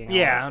 cross-marketing and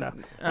all that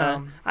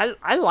stuff.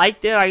 I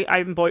liked it. I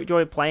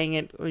enjoyed playing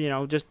it,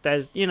 just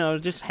as,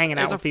 just hanging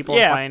out with people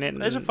and playing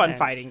it. It's a fun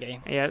fighting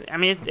game. Yeah, I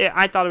mean,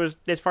 I thought it was,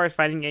 as far as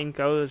fighting game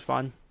goes, it was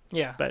fun.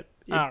 Yeah. But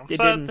it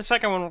didn't... The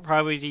second one will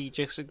probably be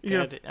just as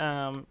good.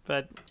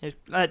 But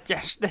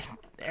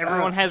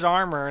everyone has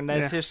armor, and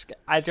that's just...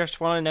 I just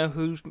want to know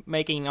who's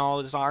making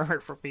all this armor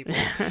for people.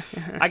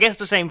 I guess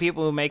the same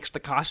people who makes the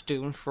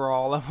costumes for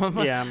all of them.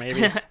 Yeah,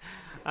 maybe.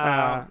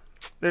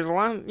 There's a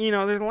lot,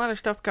 there's a lot of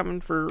stuff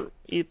coming for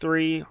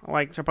E3,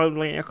 like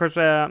supposedly. Of course,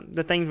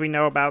 the things we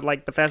know about,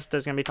 like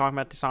Bethesda's going to be talking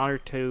about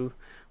Dishonored 2.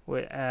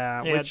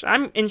 Which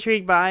I'm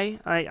intrigued by.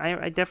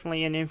 I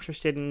definitely am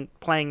interested in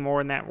playing more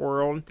in that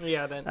world.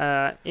 Yeah. Then.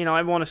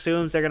 Everyone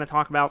assumes they're going to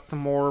talk about the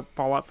more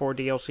Fallout 4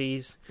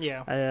 DLCs.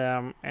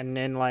 Yeah. And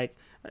then I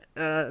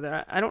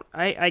don't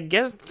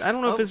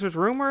know if this was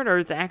rumored or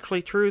it's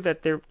actually true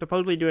that they're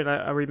supposedly doing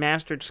a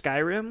remastered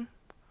Skyrim.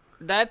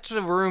 That's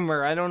a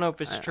rumor. I don't know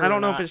if it's true. I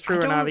don't know if it's true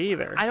or not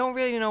either. I don't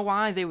really know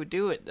why they would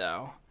do it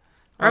though.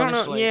 I don't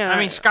know. Yeah, I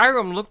mean,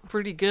 Skyrim looked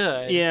pretty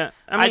good. Yeah,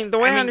 I mean, the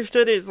way I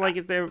understood it is like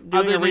if they're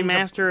doing a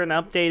remaster and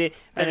update it,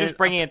 they're just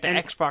bringing it to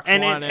Xbox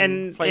One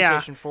and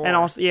PlayStation 4, and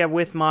also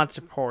with mod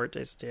support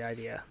is the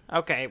idea.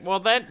 Okay,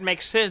 well that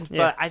makes sense,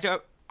 but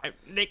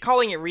they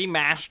calling it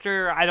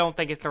remaster, I don't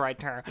think it's the right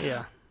term.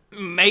 Yeah.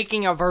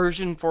 Making a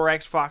version for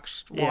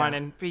Xbox One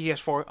and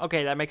PS4,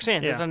 okay, that makes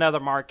sense. It's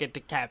another market to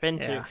tap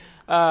into.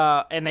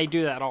 And they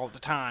do that all the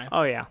time.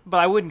 Oh, yeah.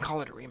 But I wouldn't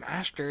call it a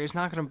remaster. It's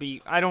not going to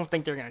be... I don't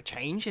think they're going to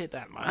change it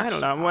that much. I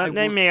don't know. Well,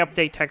 they may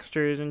update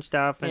textures and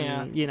stuff,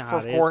 and how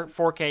it is.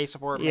 4K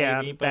support,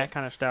 maybe. But that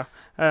kind of stuff.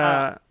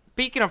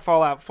 Speaking of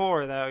Fallout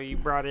 4, though, you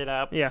brought it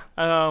up. Yeah.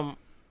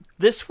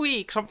 This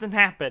week, something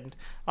happened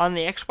on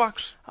the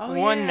Xbox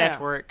One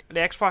network.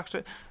 The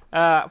Xbox...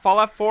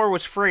 Fallout 4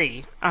 was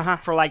free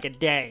for like a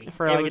day. A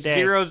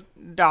day.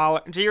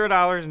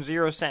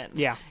 $0.00.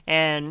 Yeah.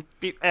 And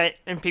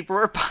people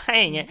were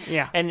buying it.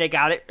 Yeah. And they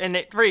got it and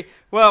it free.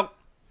 Well,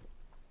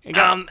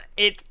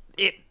 it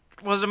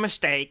was a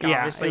mistake,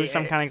 obviously. It was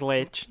some kind of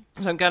glitch.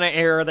 Some kind of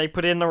error. They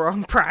put in the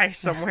wrong price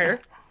somewhere.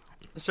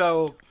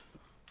 So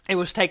it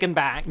was taken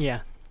back. Yeah.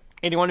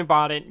 Anyone who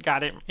bought it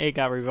got it. It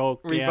got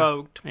revoked.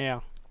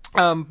 Yeah.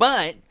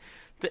 But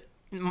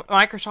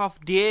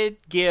Microsoft did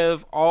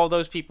give all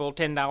those people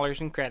 $10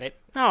 in credit.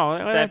 Oh,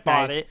 that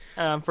bought it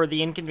for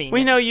the inconvenience.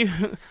 We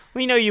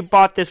know you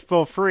bought this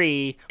for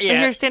free.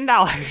 Yeah. Here's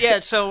 $10. Yeah.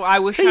 So I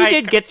wish so you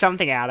did get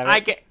something out of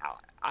it.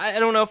 I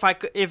don't know if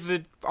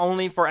it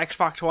only for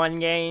Xbox One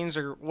games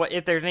or what,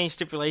 if there's any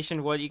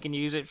stipulation what you can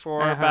use it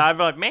for. But I'd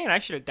be like, man, I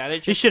should have done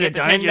it. You should have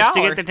done it just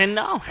to get the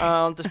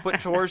 $10. To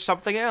put towards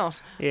something else.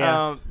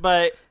 Yeah.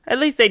 But at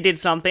least they did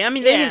something. I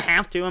mean, they didn't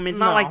have to. I mean, it's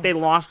not like they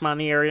lost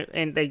money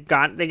and they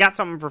got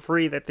something for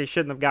free that they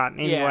shouldn't have gotten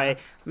anyway.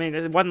 Yeah. I mean,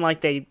 it wasn't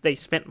like they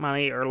spent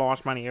money or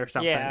lost money or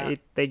something. Yeah.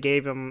 They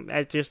gave them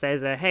just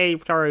as a, hey,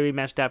 sorry we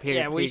messed up here.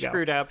 Yeah, we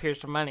screwed up.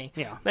 Here's some money.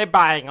 Yeah. They're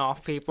buying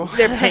off people.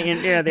 They're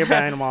paying. Yeah, they're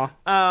buying them all.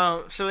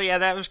 So yeah,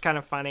 that was kind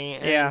of funny.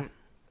 And,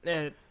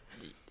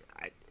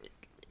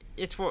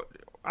 it's what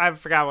I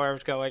forgot where I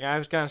was going. I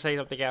was going to say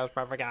something else,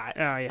 but I forgot.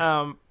 Oh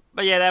yeah.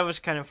 But yeah, that was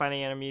kind of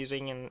funny and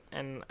amusing,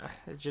 and I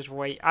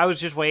was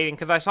just waiting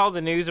because I saw the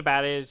news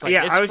about it. It's like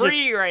it's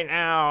free right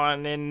now,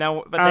 and then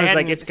but they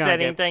hadn't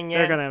said anything yet.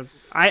 They're gonna.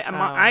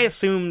 I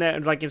assume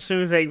that like as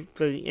soon as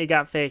it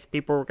got fixed,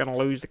 people were gonna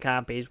lose the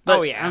copies.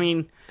 But, I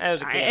mean,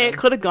 it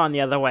could have gone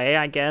the other way.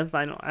 I guess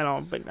I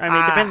don't. But I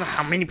mean, it depends on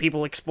how many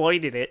people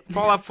exploited it.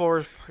 Fallout 4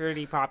 is a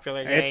pretty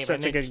popular game. It's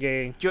such a good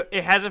game.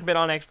 It hasn't been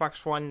on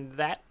Xbox One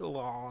that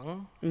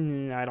long.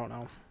 I don't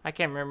know. I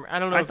can't remember. I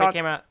don't know if it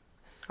came out.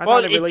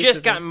 Well, it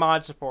just got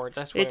mod support.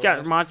 That's what it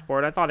got mod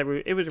support. I thought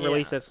it was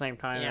released at the same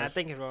time. Yeah, I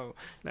think it was.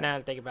 Now that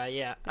I think about it,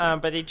 yeah.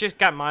 But it just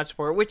got mod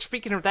support. Which,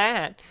 speaking of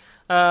that,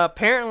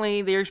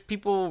 apparently there's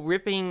people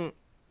ripping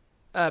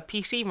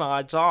PC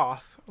mods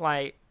off,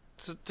 like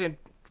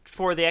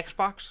for the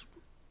Xbox.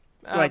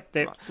 What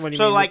do you mean?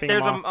 So like,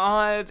 there's a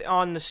mod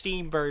on the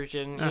Steam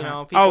version. You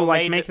know, people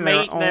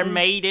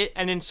made it,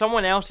 and then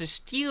someone else is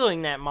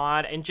stealing that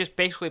mod and just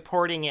basically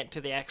porting it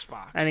to the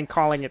Xbox, and then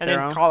calling it their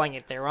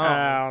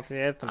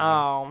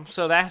own.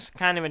 So that's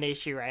kind of an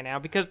issue right now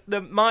because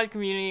the mod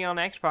community on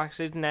Xbox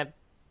isn't that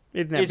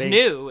big.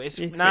 New. It's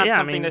not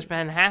something that's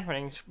been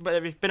happening,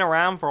 but it's been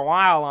around for a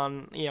while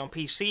on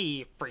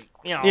PC.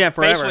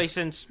 Forever. Basically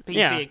since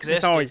PC existed.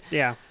 It's always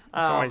It's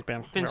always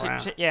been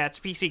around. Yeah, it's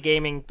PC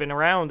gaming been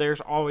around.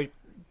 There's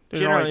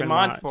generally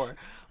mods for it.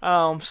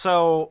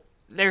 So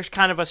there's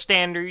kind of a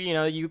standard,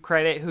 you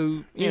credit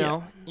you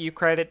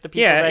credit the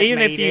people that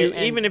made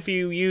it. Even if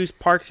you use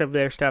parts of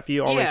their stuff,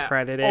 you always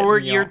credit it. Or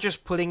you're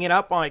just putting it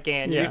up on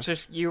again. Yeah.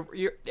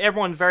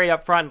 Everyone's very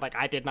upfront, like,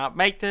 I did not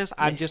make this,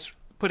 I'm just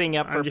putting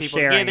up for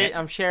people to get it.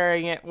 I'm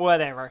sharing it,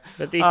 whatever.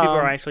 But these people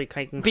are actually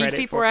taking credit. These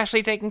people are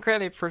actually taking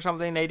credit for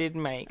something they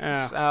didn't make.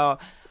 So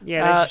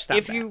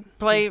if you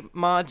play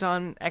mods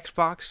on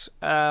Xbox,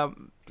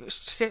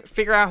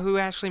 figure out who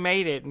actually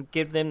made it and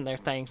give them their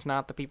thanks,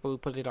 not the people who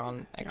put it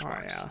on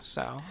Xbox.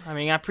 So, I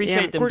mean, I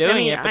appreciate them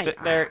doing it, but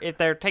if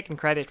they're taking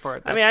credit for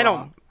it, that's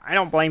wrong. I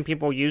don't blame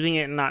people using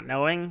it and not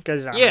knowing,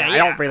 because I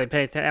don't really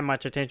pay that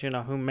much attention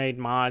to who made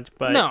mods.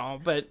 But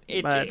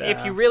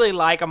if you really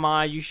like a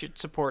mod, you should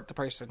support the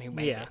person who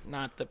made it,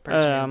 not the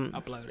person who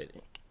uploaded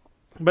it.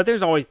 But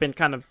there's always been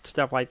kind of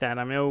stuff like that.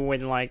 I mean,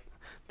 when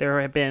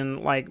there have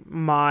been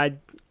mod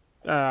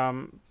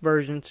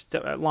versions,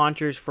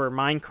 launchers for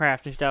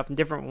Minecraft and stuff, and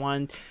different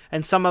ones,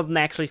 and some of them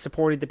actually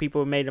supported the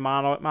people who made the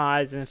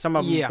mods, and some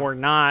of them were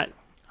not.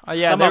 Some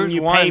of them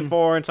you pay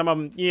for, and some of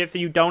them, if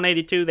you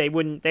donated to, they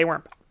weren't.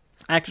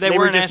 Actually, they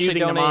weren't just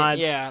using the mods.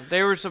 Yeah,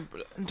 there was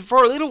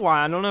for a little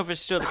while. I don't know if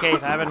it's still the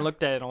case. I haven't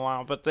looked at it in a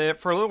while, but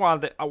for a little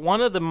while, one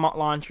of the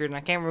launchers, and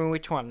I can't remember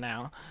which one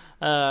now,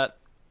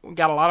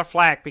 got a lot of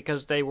flack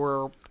because they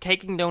were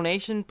taking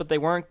donations, but they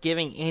weren't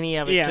giving any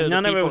of it to the people. Yeah,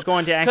 none of it was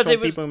going to actual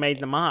people who made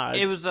the mods.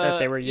 It was that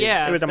they were using.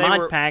 It was a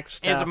mod pack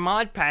stuff. It was a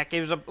mod pack. It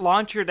was a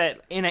launcher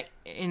that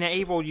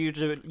enabled you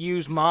to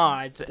use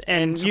mods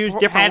and use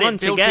different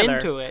ones together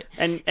into it,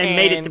 and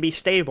made it to be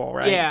stable,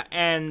 right? Yeah,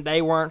 and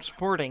they weren't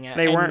supporting it.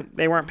 They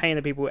weren't paying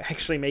the people who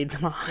actually made the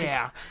mods.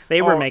 Yeah,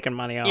 they were making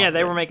money off. Yeah,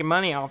 they were making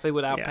money off it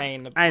without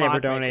paying the. I never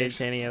donated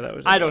to any of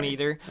those. I don't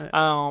either.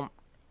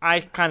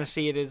 I kind of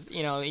see it as,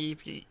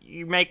 if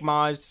you make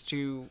mods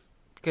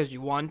because you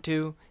want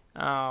to,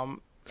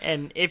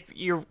 and if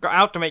you're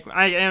out to make,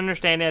 I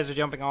understand it as a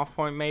jumping off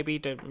point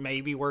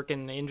to work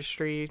in the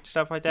industry and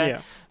stuff like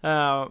that.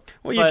 Yeah.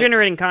 You're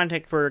generating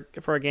content for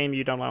a game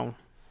you don't own.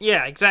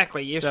 Yeah,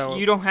 exactly. You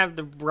don't have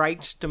the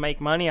rights to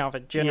make money off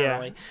it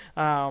generally.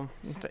 Most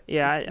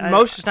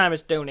of the time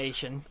it's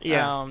donation.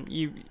 Yeah.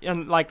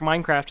 And like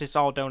Minecraft, it's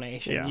all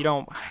donation. Yeah. You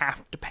don't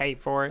have to pay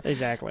for it.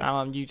 Exactly.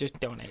 You just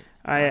donate.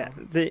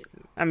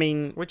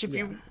 Which if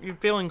you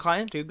feel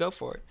inclined to, go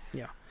for it.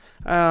 Yeah.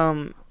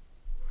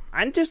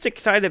 I'm just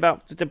excited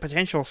about the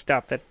potential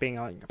stuff that's being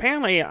on.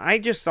 Apparently, I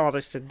just saw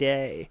this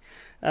today.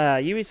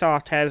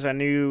 Ubisoft has a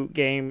new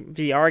game,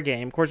 VR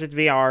game. Of course, it's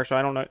VR, so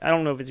I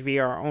don't know if it's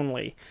VR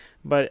only,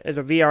 but it's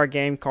a VR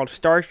game called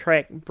Star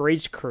Trek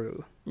Bridge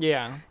Crew.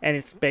 Yeah, and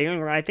it's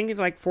basically, I think it's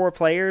like 4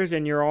 players,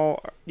 and you're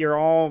all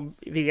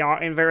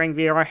VR and wearing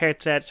VR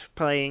headsets,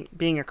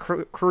 being a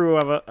crew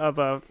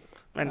of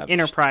an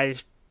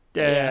Enterprise.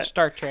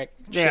 Star Trek.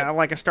 Yeah,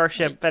 like a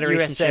Starship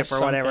Federation USS ship or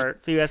something. whatever,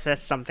 USS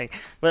something.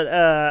 But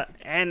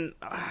and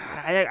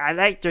I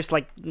that just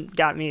like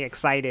got me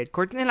excited. Of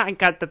course, then I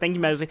got to thinking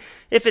about it.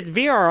 If it's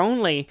VR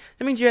only,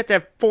 that means you have to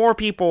have 4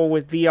 people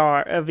with a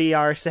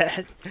VR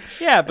set.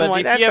 Yeah, but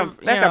like, if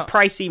that's a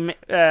pricey,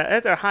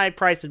 that's a high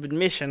price of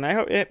admission.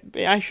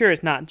 I'm sure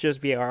it's not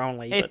just VR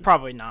only. It's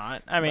probably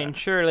not. I mean,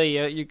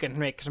 surely you can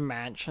make a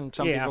match, and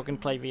some people can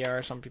play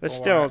VR, some people. But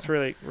still, won't. it's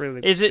really.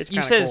 Is it?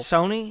 You said cool.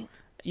 Sony.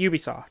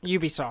 Ubisoft.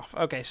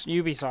 Okay, so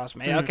Ubisoft's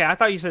made. Mm-hmm. Okay, I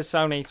thought you said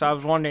Sony, so I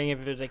was wondering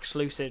if it was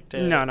exclusive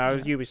to... No, it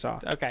was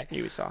Ubisoft. Okay.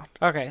 Ubisoft.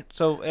 Okay,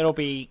 so it'll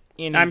be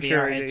in I'm VR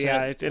sure,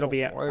 headset. it'll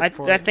be...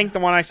 I think the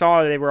one I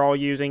saw, they were all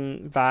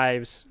using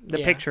Vives.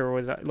 The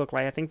picture looked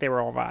like... I think they were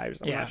all Vives.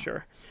 I'm not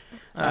sure.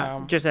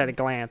 Just at a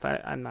glance,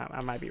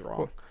 I might be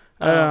wrong.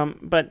 I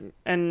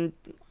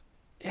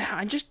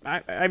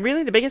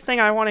really, the biggest thing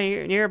I want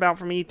to hear about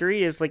from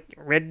E3 is like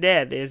Red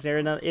Dead. Is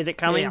it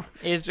coming? Yeah.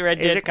 Is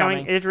Red Dead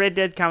coming? Is Red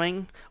Dead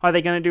coming? Are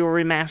they going to do a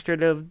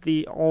remastered of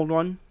the old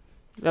one,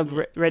 of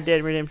Red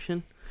Dead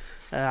Redemption?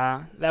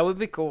 That would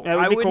be cool.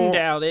 I wouldn't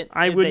doubt it.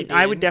 I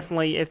would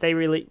definitely, if they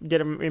really did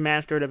a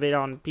remastered of it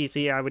on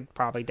PC, I would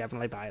probably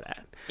definitely buy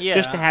that. Yeah.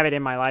 Just to have it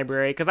in my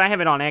library, because I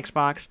have it on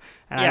Xbox,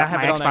 and I have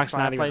my it on Xbox Xbox.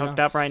 not even hooked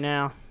up right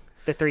now.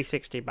 The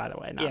 360, by the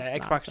way.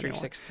 Xbox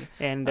 360.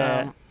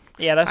 And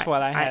yeah, that's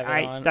what I have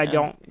it on. I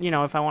don't,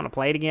 if I want to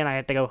play it again, I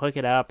have to go hook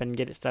it up and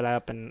get it set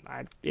up, and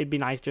it'd be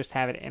nice just to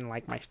have it in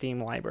like my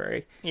Steam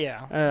library.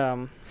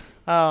 Yeah.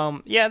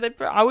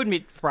 I wouldn't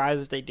be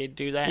surprised if they did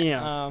do that.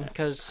 Yeah.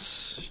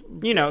 Because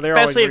they're especially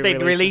always if they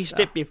released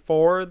it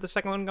before the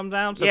second one comes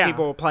out, so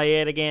people will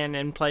play it again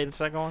and play the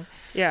second one.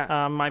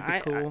 Yeah. Might be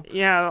cool.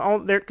 A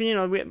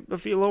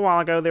little while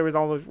ago there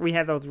was we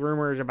had those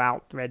rumors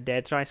about Red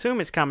Dead, so I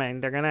assume it's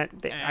coming. They're gonna.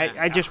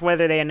 Just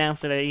whether they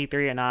announced it at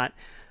E3 or not.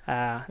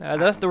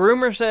 The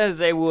rumor says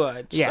they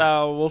would. Yeah.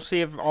 So we'll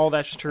see if all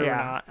that's true or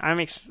not.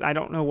 I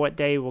don't know what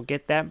day we'll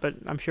get that, but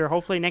I'm sure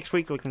hopefully next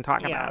week we can talk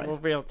about it. Yeah, we'll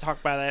be able to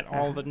talk about that,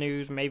 all the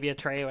news, maybe a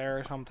trailer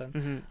or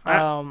something.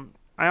 Mm-hmm.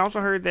 I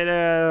also heard that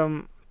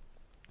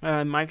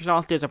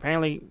Microsoft is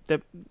apparently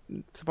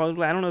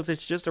supposedly, I don't know if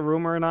it's just a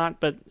rumor or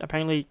not, but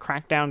apparently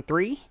Crackdown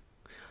 3.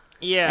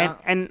 Yeah.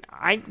 And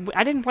I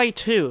didn't play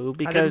 2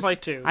 because I didn't play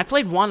 2. I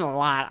played 1 a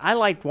lot. I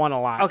liked 1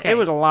 a lot. Okay. It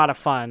was a lot of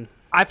fun.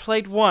 I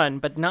played 1,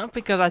 but not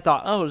because I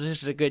thought, oh,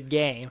 this is a good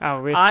game. Oh,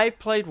 really? I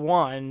played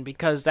 1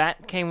 because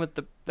that came with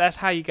that's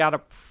how you got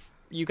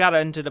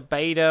into the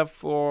beta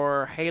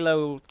for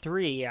Halo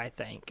 3, I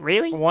think.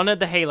 Really? One of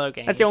the Halo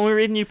games. That's the only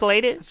reason you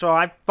played it? So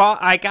I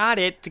got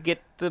it to get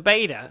the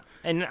beta,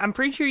 and I'm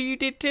pretty sure you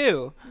did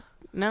too.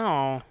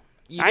 No.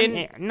 You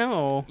didn't.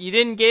 No. You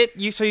didn't get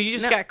you. So you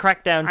just got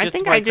Crackdown. I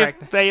think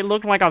they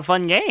looked like a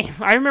fun game.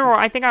 I remember.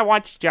 I think I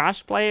watched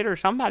Josh play it, or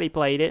somebody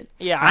played it.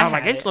 Yeah, I was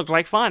like, this looks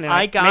like fun. And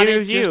I got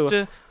maybe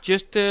it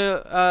just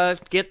to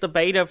get the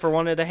beta for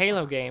one of the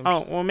Halo games.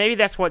 Oh, well, maybe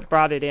that's what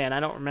brought it in.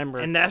 I don't remember.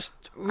 And that's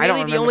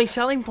really the only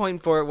selling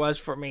point for it was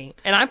for me.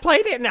 And I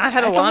played it, and I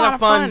had a lot of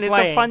fun playing.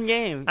 It's a fun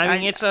game. I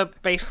mean, it's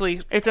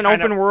an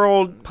open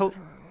world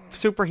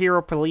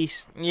superhero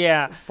police.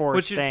 Force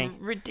which thing.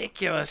 Is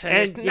ridiculous. And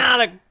it's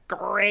not a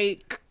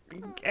great.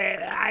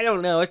 I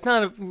don't know. It's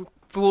not a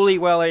fully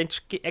well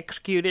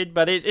executed,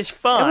 but it's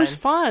fun. It was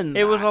fun.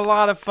 It was a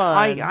lot of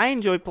fun. I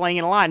enjoyed playing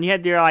it a lot. And you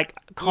had your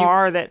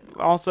car that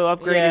also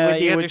upgraded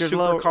with you, with your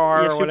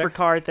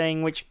supercar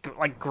thing, which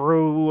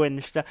grew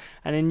and stuff.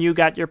 And then you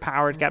got your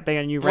powers got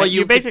bigger, and you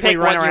basically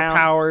run around. Your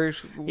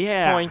powers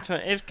points.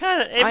 It's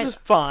it was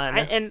fun.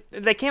 And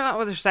they came out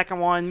with a second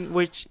one,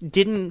 which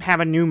didn't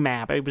have a new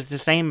map. It was the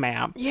same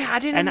map. Yeah, I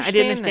didn't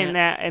understand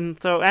that.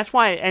 And so that's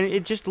why. And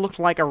it just looked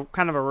like a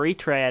kind of a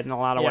retread in a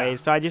lot of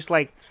ways. So I just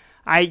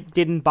I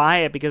didn't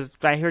buy it because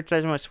I heard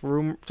so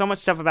much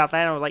stuff about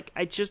that. And I was like,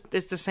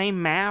 it's the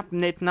same map,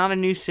 and it's not a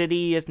new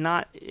city. It's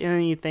not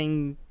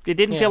anything. It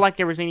didn't feel like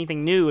there was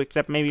anything new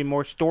except maybe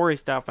more story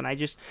stuff, and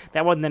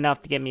that wasn't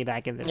enough to get me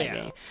back into that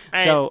game.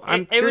 So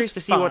I'm curious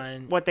to see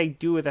what they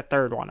do with the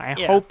third one. I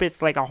hope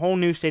it's like a whole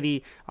new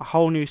city, a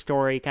whole new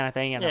story kind of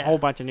thing, and a whole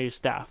bunch of new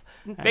stuff.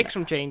 Make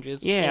some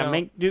changes. Yeah,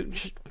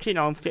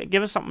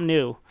 give us something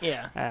new.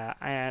 Yeah,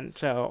 and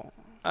so.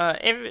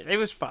 It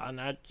was fun.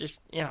 I just,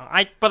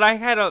 I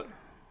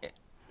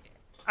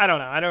don't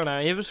know.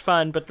 It was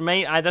fun, but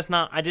I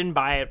didn't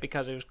buy it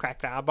because it was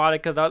cracked out. I bought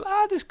it because I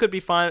was, this could be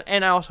fun,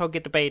 and I also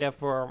get the beta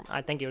for,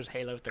 I think it was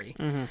Halo 3.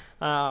 Mm-hmm.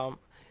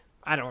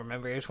 I don't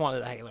remember. It was one of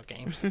the Halo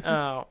games,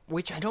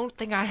 which I don't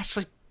think I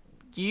actually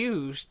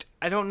used.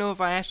 I don't know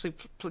if I actually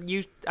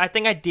used. I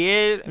think I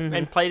did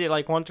and played it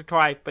once or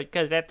twice,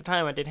 because at the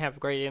time I didn't have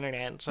great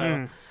internet.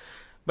 So,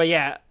 but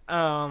yeah.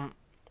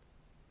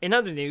 in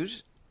other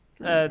news,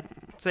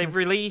 they've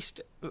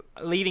released,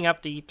 leading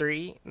up to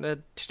E3,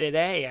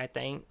 today, I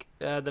think,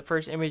 the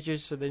first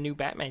images for the new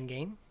Batman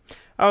game.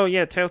 Oh,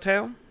 yeah,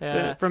 Telltale?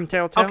 From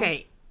Telltale?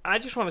 Okay, I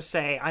just want to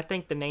say, I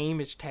think the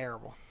name is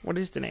terrible. What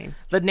is the name?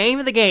 The name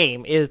of the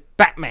game is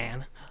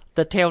Batman,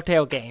 the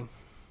Telltale game.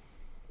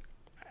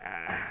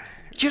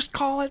 Just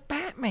call it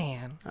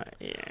Batman.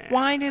 Yeah.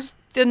 Why does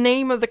the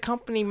name of the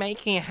company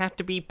making it have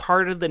to be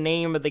part of the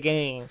name of the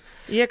game?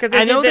 Yeah, because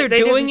I know they're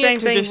doing it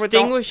to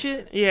distinguish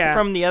it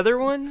from the other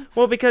one.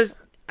 Well, because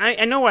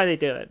I know why they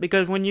do it.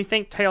 Because when you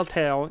think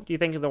Telltale, you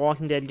think of the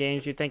Walking Dead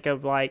games, you think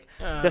of like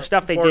the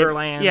stuff they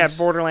Borderlands. did. Yeah,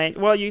 Borderlands.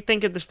 Well, you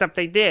think of the stuff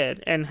they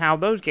did and how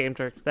those games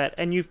are that,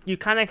 and you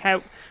kind of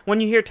have, when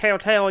you hear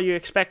Telltale, you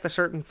expect a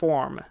certain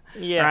form.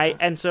 Yeah. Right?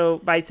 And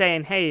so by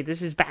saying, hey,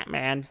 this is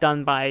Batman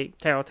done by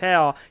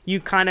Telltale, you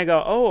kind of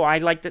go, oh, I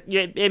like that.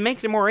 It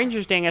makes it more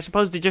interesting as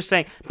opposed to just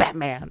saying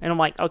Batman. And I'm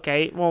like,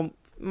 okay, well,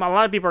 a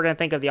lot of people are going to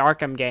think of the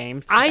Arkham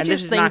games, and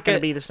this is not going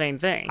to be the same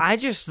thing. I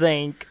just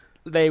think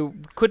they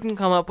couldn't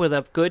come up with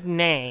a good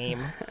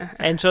name,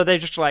 and so they're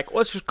just like,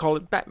 let's just call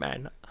it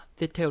Batman,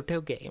 the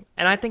Telltale game.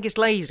 And I think it's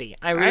lazy.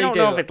 I don't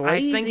know if it's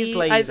lazy. I think it's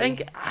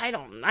lazy.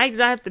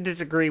 I have to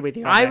disagree with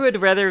you on I that.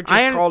 would rather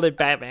just call it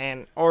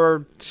Batman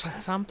or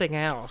something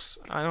else.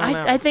 I don't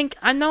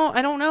know.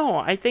 I don't know.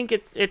 I think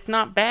it's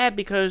not bad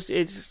because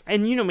it's,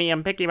 and you know me,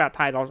 I'm picky about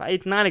titles.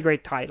 It's not a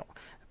great title,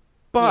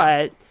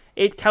 but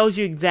it tells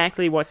you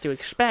exactly what to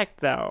expect,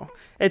 though.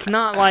 It's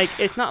not like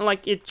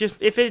it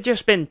just, if it had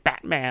just been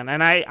Batman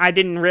and I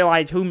didn't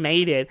realize who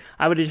made it,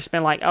 I would have just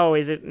been like, oh,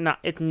 is it not?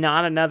 It's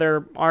not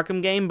another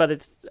Arkham game, but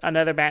it's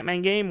another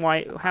Batman game.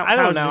 Why? I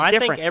don't know. I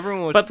think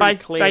everyone was pretty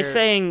clear. By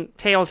saying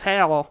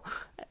Telltale,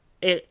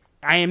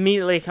 I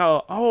immediately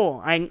go,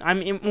 oh,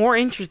 I'm more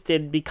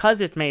interested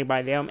because it's made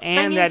by them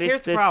and that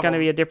it's going to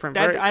be a different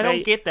version. I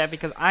don't get that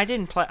because I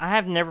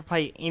have never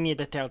played any of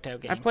the Telltale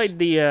games. I played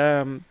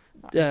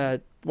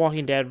the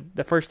Walking Dead,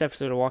 the first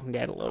episode of Walking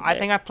Dead a little bit. I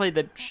think I played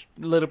the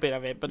little bit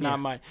of it, but not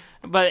much.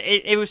 But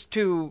it was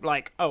too,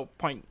 like, oh,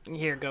 point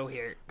here, go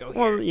here, go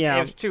here. Well, yeah.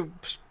 It was too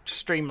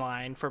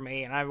streamlined for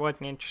me, and I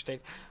wasn't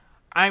interested.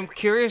 I'm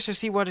curious to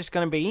see what it's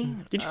going to be.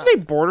 Did you say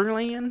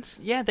Borderlands?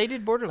 Yeah, they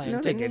did Borderlands.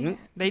 No, they didn't.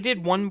 They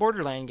did one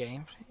Borderland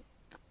game.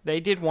 They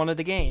did one of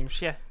the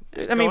games, yeah.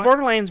 I mean,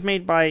 Borderlands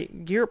made by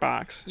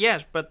Gearbox.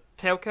 Yes, but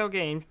Telltale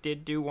Games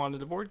did do one of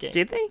the board games.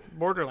 Did they?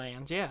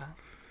 Borderlands, yeah.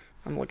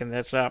 I'm looking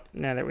this up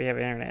now that we have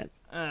internet.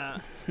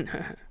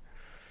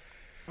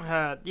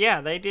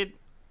 Yeah, they did.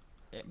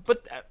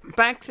 But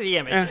back to the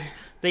images.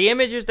 The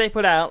images they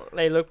put out,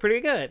 they look pretty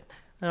good.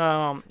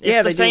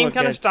 It's the same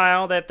kind of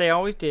style that they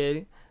always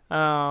did.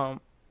 That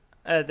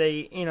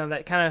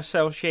kind of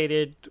cell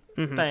shaded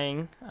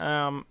thing.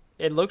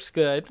 It looks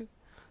good.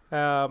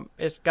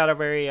 It's got a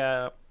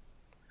very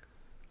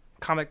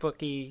comic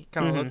booky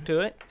kind of look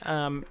to it.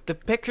 The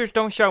pictures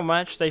don't show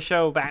much. They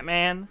show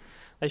Batman.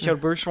 They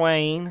showed Bruce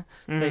Wayne.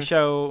 They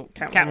show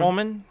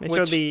Catwoman. They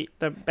showed the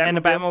Batmobile. And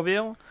the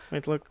Batmobile.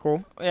 Which looked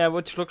cool. Yeah,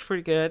 which looks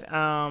pretty good.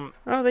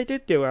 They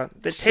did do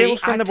the Tales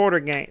from the Border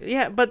game.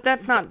 Yeah, but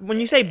that's not, when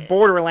you say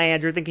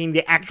Borderlands, you're thinking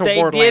the actual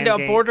Borderlands game. They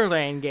did a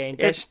Borderland game.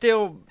 It's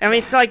still... I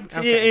mean, it's like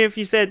if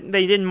you said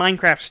they did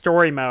Minecraft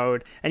story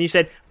mode, and you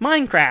said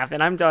Minecraft,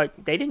 and I'm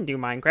like, they didn't do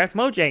Minecraft.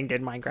 Mojang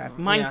did Minecraft.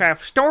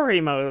 Minecraft story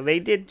mode, they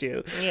did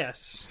do.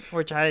 Yes,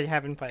 which I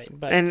haven't played.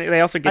 But and they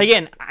also get...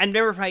 Again, I've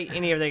never played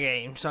any of their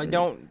games, so I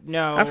don't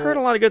know. I've heard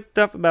a lot of good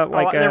stuff about,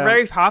 like... they're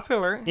very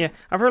popular. Yeah,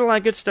 I've heard a lot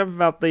of good stuff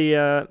about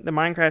the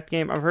Minecraft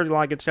game. I've heard a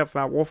lot of good stuff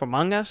about Wolf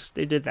Among Us.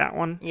 They did that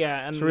one.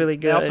 Yeah, and it's really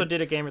good. They also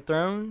did a Game of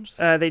Thrones.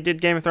 They did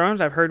Game of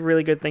Thrones. I've heard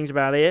really good things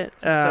about it.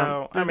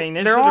 So, I mean,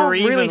 this is the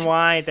reason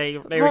why they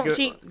were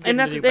good. And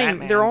that's the thing.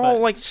 Batman, they're all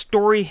like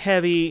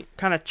story-heavy,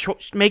 kind of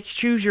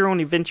choose your own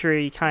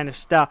adventure kind of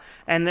stuff.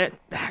 And that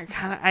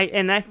kind of...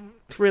 and that's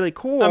really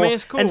cool. I mean,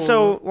 it's cool. And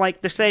so,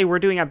 like, to say we're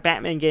doing a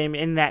Batman game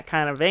in that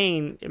kind of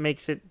vein, it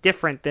makes it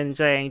different than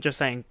just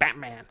saying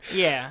Batman.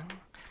 Yeah.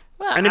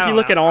 Well, and if you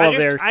look at all of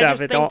their stuff, I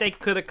just think they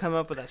could have come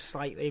up with a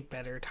slightly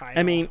better title.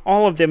 I mean,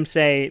 all of them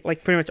say,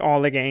 like, pretty much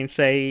all the games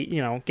say,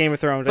 Game of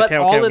Thrones or Telltale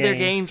But all of their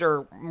games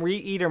are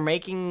either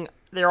making...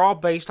 They're all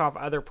based off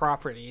other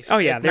properties. Oh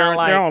yeah, they're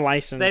all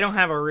licensed. They don't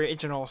have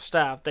original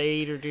stuff.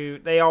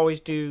 They always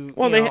do.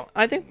 Well,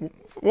 I think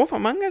Wolf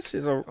Among Us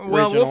is original.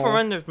 Well, Wolf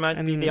Among Us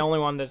might be the only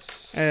one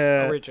that's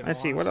original.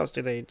 Let's see, what else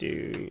do they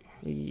do?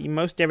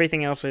 Most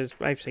everything else is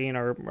I've seen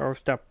are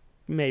stuff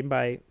made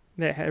by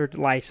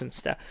licensed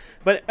stuff.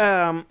 But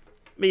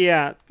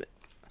yeah.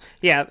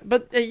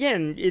 But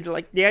again,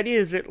 the idea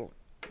is that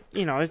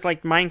it's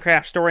like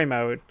Minecraft story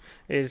mode.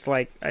 Is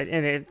like, and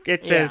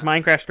it says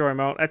Minecraft story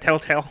mode, a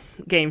Telltale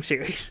game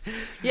series.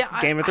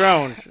 Yeah, Game of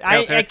Thrones.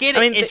 I get it. I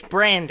mean, it's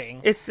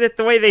branding. It's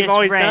the way they've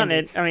always done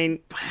it. I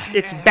mean,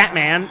 it's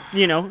Batman.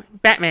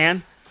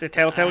 Batman. the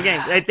Telltale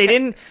game. They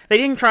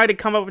didn't try to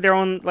come up with their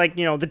own, like,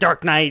 you know, the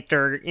Dark Knight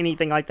or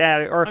anything like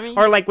that,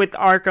 or like with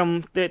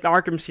Arkham, the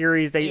Arkham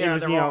series. It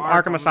was, you know,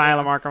 Arkham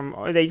Asylum,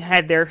 Arkham. They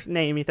had their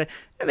name.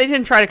 They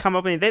didn't try to come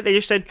up with anything. They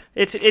just said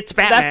it's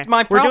Batman. That's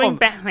my problem. We're doing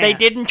Batman. They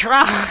didn't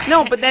try.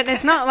 No, but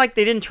it's not like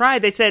they didn't try.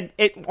 They said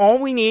all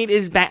we need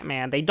is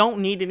Batman. They don't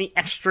need any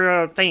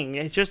extra thing.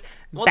 It's just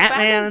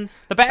Batman.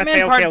 The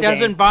Batman part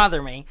doesn't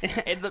bother me.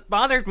 It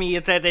bothered me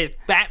is that it's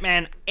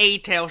Batman, a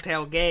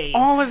Telltale game.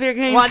 All of their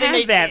games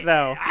had that,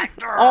 though.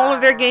 All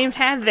of their games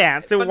had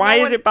that. So why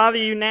does it bother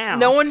you now?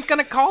 No one's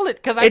gonna call it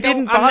because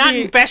I'm not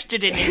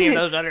invested in any of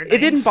those other things. It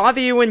didn't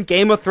bother you when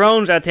Game of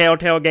Thrones, a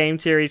Telltale game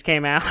series,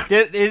 came out.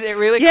 Is it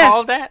really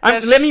called that?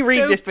 Let me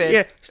read this.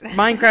 Yeah.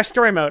 Minecraft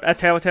Story Mode, a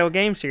Telltale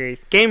game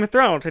series. Game of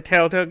Thrones, a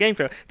Telltale game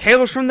series.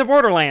 Tales from the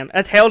Borderland,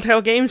 a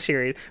Telltale game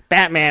series.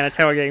 Batman, a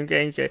Telltale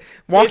game series.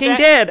 Walking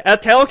Dead, a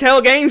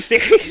Telltale game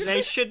series.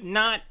 They should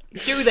not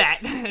do that.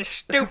 It's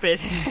stupid.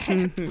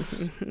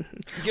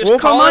 Just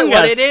Wolf call Among it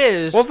what Us. it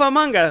is. Wolf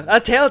Among Us, a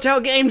Telltale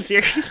game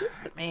series.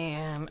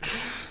 Man.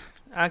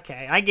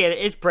 Okay, I get it.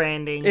 It's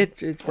branding.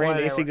 It's branding.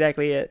 Whatever. It's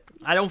exactly it.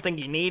 I don't think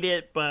you need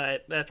it,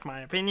 but that's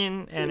my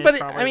opinion. And But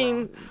it's probably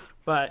wrong.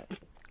 But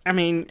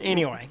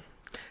anyway.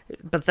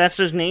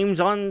 Bethesda's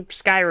name's on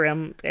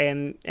Skyrim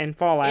and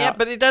Fallout. Yeah,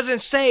 but it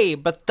doesn't say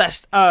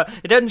Bethesda.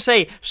 It doesn't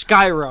say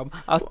Skyrim,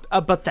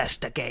 a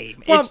Bethesda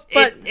game. Well,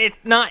 it's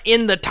not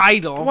in the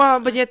title.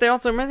 Well, but yet they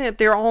also remember that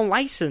they're all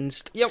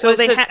licensed. Yeah, so well,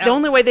 the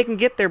only way they can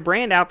get their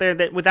brand out there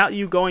that without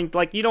you going,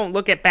 like, you don't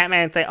look at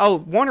Batman and say, "Oh,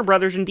 Warner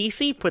Brothers and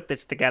DC put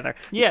this together."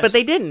 Yes, but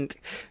they didn't.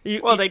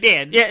 They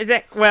did.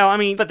 Yeah,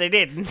 but they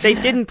didn't. They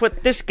didn't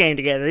put this game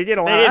together. They did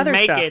a lot of other stuff.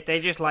 They didn't make it. They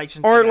just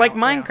licensed or it like out,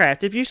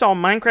 Minecraft. If you saw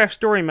Minecraft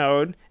Story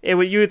Mode,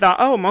 you thought,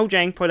 oh,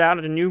 Mojang put out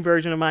a new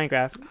version of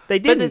Minecraft. They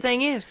didn't. But the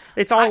thing is,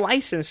 it's all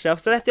licensed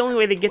stuff, so that's the only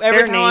way they get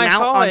their name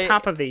out on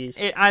top of these.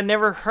 I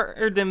never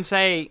heard them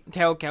say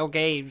Telltale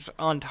Games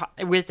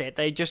with it.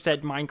 They just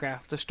said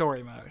Minecraft, the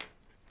story mode.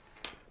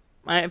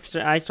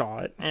 I saw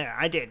it. Yeah,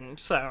 I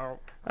didn't, so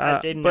I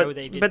didn't know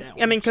they did that.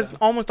 But, I mean, because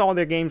almost all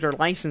their games are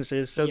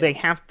licenses, so they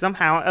have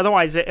somehow,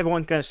 otherwise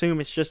everyone can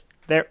assume it's just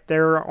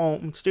their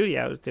own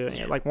studios doing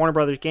it, like Warner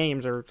Brothers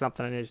Games or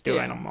something is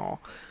doing them all.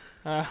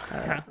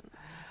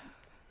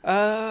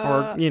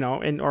 Or, you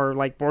know, or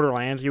like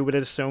Borderlands, you would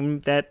assume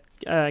that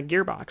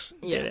Gearbox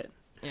did it.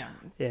 Yeah.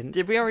 And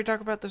did we already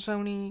talk about the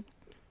Sony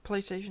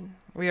PlayStation?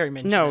 We already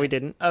mentioned No, it. we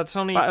didn't.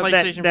 Sony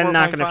PlayStation 4.5. They're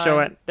not going to show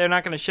it. They're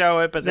not going to show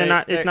it, but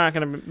it's not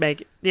going to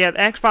make it. Yeah,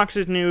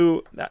 Xbox's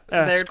new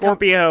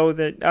Scorpio,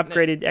 the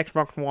upgraded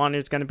Xbox One,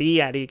 is going to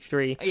be at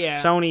E3.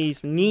 Yeah.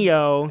 Sony's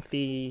Neo,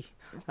 the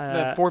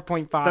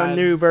 4.5, the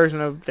new version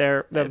of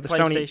the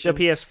Sony, the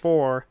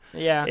PS4,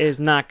 is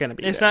not going to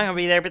be. It's not going to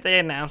be there, but they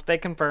announced, they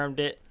confirmed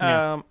it.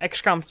 Yeah.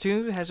 XCOM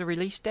 2 has a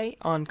release date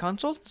on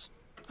consoles.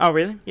 Oh,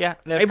 really? Yeah,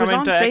 it was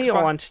on sale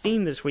on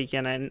Steam this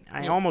weekend, and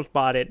I almost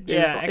bought it.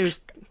 It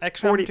was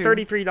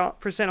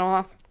 33%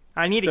 off.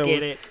 I need to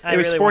get it. It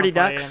was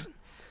 $40.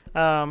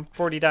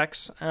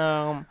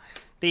 $40.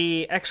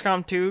 The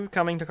XCOM 2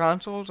 coming to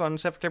consoles on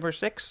September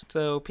 6th.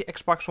 So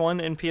Xbox One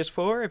and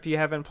PS4. If you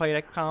haven't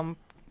played XCOM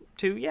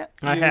 2 yet,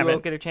 I haven't. Will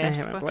get a chance. I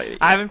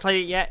haven't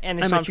played it yet, and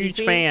it's I'm on a huge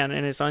PC. fan,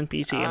 and it's on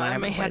PC, and I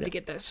may have to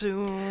get that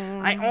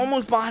soon. I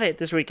almost bought it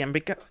this weekend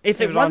because if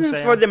it wasn't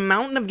for the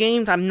mountain of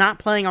games I'm not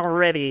playing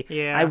already,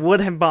 I would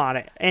have bought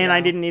it, and I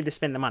didn't need to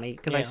spend the money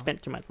because I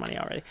spent too much money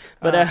already.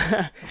 But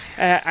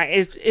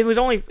it was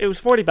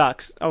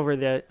 $40 over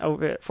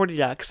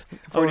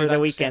the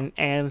weekend,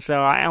 and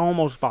so I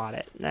almost bought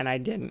it, and I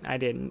didn't.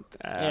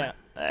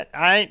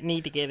 I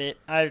need to get it.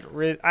 I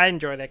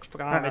enjoyed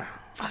XCOM. It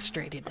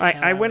frustrated.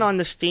 I went on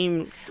the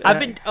Steam.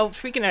 Speaking of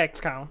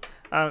XCOM,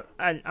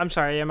 I'm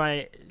sorry. Am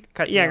I?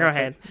 Yeah, go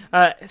ahead.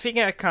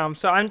 Speaking of XCOM,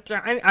 so I'm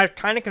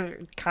trying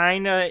to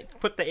kind of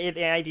put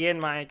the idea in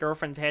my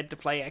girlfriend's head to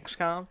play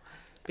XCOM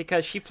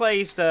because she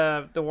plays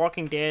the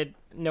Walking Dead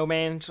No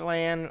Man's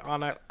Land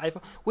on an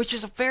iPhone, which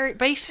is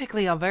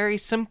basically a very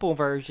simple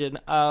version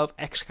of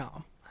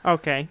XCOM.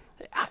 Okay.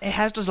 It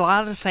has a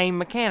lot of the same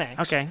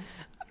mechanics. Okay.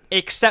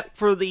 Except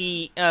for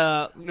the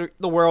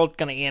world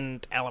gonna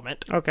end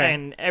element,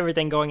 and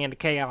everything going into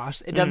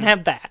chaos. It doesn't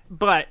have that,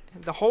 but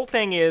the whole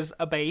thing is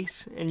a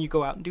base, and you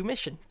go out and do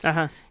missions.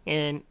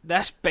 And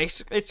that's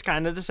basically it's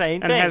kind of the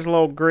same thing. And it has a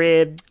little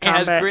grid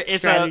combat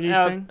strategy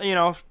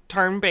thing.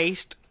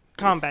 Turn-based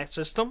combat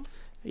system.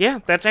 Yeah,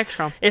 that's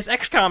XCOM. It's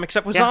XCOM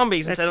except with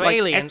zombies instead of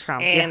aliens.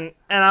 XCOM,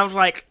 and I was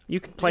like,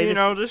 you can play.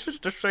 This is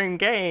the same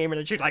game,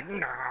 and she's like,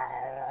 no.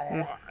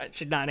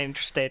 She's not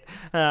interested.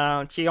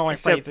 She only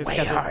plays it way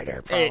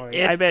harder.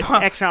 Probably. I bet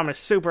XCOM is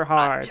super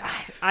hard.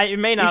 It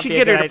may not. You should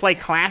get her to play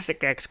classic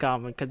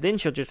XCOM because then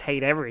she'll just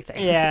hate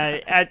everything.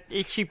 Yeah,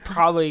 she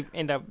probably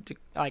end up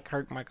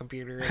hurt my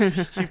computer.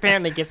 She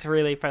apparently gets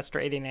really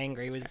frustrated and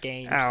angry with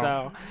games.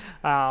 So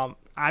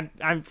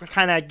I'm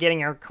kind of getting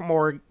her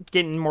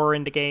getting more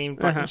into games.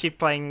 But she's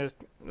playing this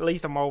at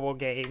least a mobile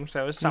game,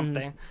 so it's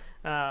something.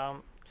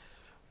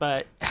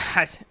 But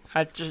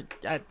I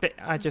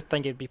just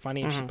think it'd be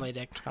funny if she played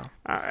XCOM.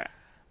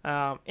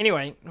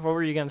 Anyway, what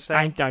were you gonna say?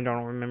 I don't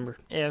remember.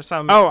 Yeah,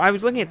 Oh, I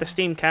was looking at the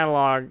Steam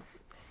catalog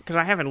because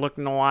I haven't looked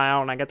in a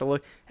while, and I got to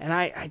look, and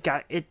I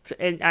got it.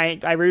 And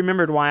I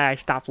remembered why I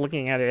stopped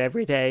looking at it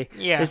every day.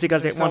 Yeah, it's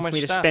because it so wants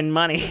me to spend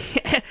money,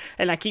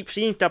 and I keep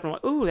seeing stuff, and I'm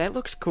like, ooh, that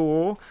looks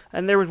cool.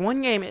 And there was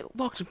one game, it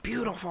looks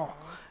beautiful,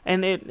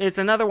 and it's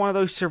another one of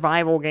those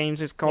survival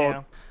games. It's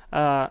called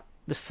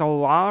the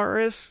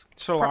Solaris.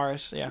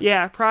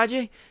 Yeah,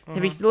 project. Mm-hmm.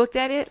 Have you looked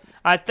at it?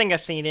 I think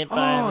I've seen it.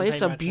 But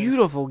it's a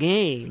beautiful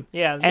game.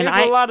 Yeah, there's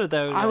a lot of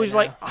those. I was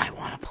like, I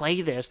want to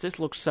play this. This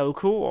looks so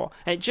cool.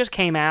 And it just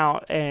came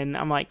out, and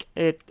I'm like,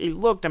 it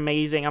looked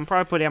amazing. I'm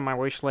probably putting it on my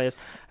wish list.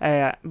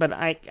 But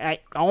I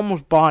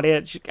almost bought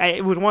it.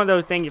 It was one of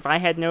those things. If I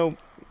had no,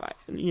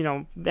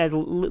 that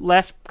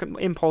less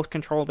impulse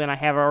control than I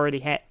have already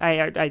had,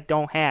 I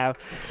don't have.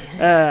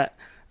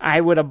 I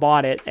would have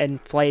bought it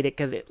and played it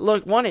because it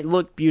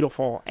looked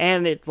beautiful,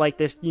 and it's like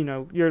this,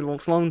 you're a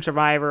lone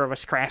survivor of a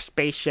crashed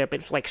spaceship.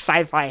 It's like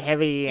sci-fi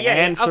heavy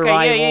and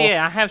survival.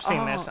 Yeah, I have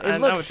seen this.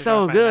 It looks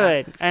so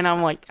good, and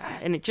I'm like,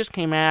 and it just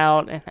came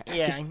out. And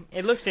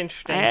it looks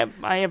interesting.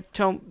 I have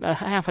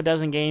half a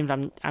dozen games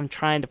I'm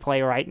trying to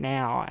play right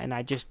now, and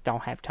I just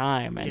don't have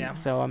time, and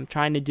so I'm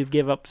trying to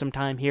give up some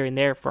time here and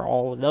there for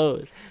all of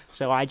those.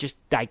 So I'll have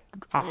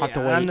to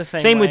wait. I'm the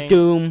same with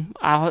Doom.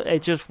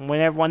 It's just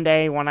one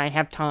day when I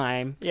have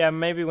time. Yeah,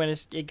 maybe when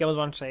it goes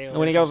on sale.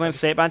 When it goes on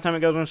sale, by the time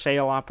it goes on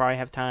sale, I'll probably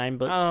have time.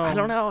 But I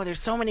don't know.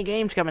 There's so many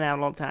games coming out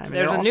all the time.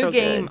 There's a new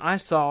game I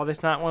saw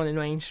that's not one of the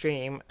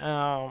mainstream.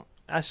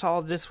 I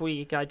saw this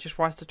week. I just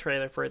watched the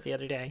trailer for it the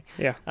other day.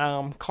 Yeah.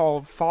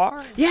 Called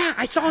Far. Yeah,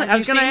 I saw it. I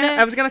was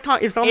gonna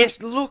talk. It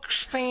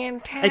looks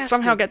fantastic. It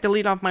somehow got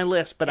deleted off my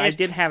list, but I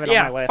did have it on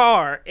my list.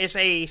 Far. It's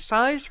a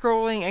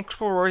side-scrolling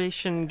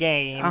exploration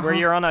game where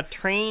you're on a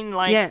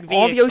train-like vehicle.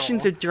 All the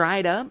oceans are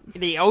dried up.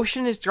 The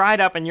ocean is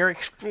dried up, and you're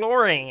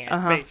exploring it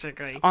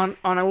basically on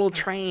a little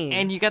train.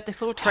 And you got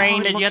this little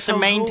train that you have to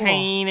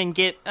maintain and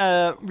get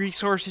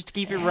resources to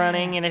keep it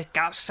running, and it's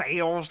got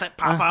sails that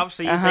pop up,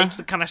 so you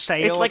basically kind of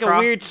sail. It's like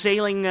a weird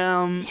sailing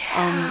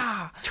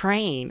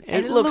train.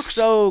 It looks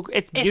so.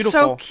 It's beautiful. It's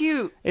so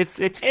cute. It's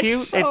cute.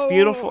 It's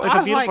beautiful. It's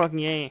a beautiful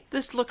game.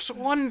 This looks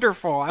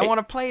wonderful. I want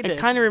to play this. It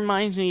kind of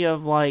reminds me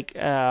of like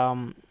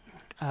what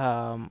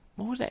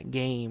was that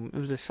game? It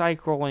was a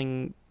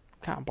side-scrolling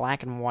kind of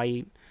black and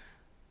white,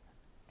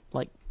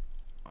 like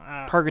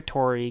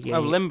purgatory game.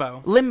 Oh,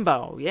 Limbo.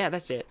 Limbo, yeah,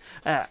 that's it.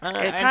 It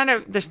kind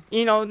of just,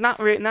 not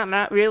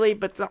really,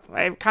 but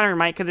it kind of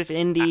reminds because it's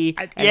indie.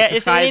 It's a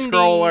side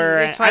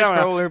scroller. It's side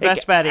scroller.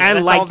 Best betting. I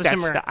like that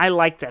stuff. I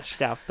like that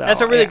stuff, though.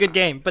 That's a really good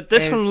game, but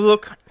this one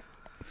look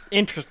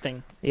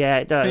interesting. Yeah,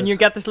 it does. And you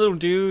got this little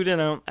dude in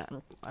a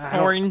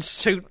orange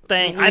suit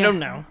thing. Yeah. I don't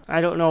know.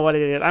 I don't know what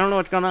it is. I don't know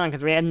what's going on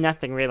because we had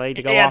nothing really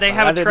to go off. Yeah, they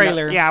have a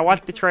trailer. I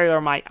watched the trailer.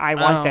 I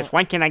want this.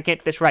 When can I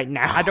get this right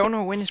now? I don't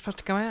know when it's supposed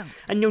to come out.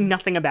 I knew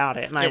nothing about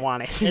it, and I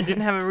want it. It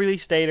didn't have a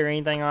release date or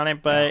anything on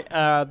it, but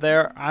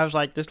I was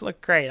like, this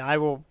looked great. I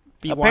will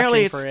be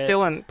Apparently watching for it. It's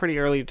still in pretty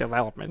early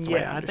development.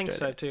 Yeah, I think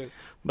so too.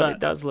 But it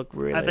does look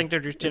really. I think they're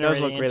just. It does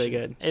look really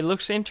good. It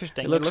looks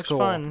interesting. It looks cool.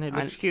 Fun. It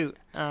looks cute.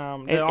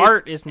 The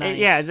art is nice.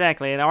 Yeah,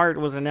 exactly. And the art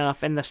was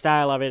enough, and the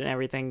style of it and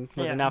everything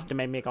was enough to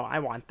make me go, I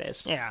want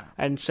this. Yeah.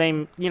 And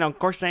same, of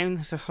course, same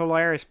as the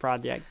Solaris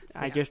project.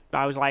 I looked at it,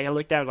 I was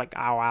like,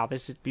 oh wow,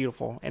 this is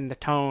beautiful, and the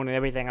tone and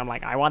everything. I'm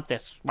like, I want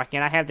this. Why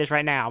can't I have this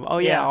right now? Oh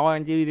yeah, I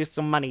want to do just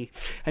some money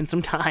and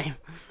some time.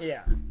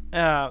 Yeah.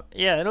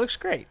 It looks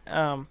great.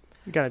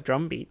 You got a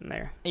drum beat in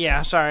there.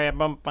 Yeah, sorry, I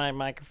bumped my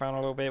microphone a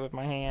little bit with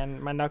my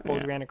hand. My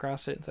knuckles ran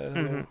across it, so it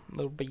was a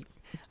little beat.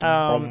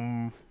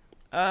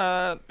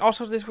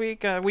 Also this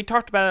week, we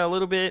talked about it a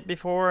little bit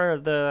before,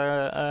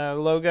 the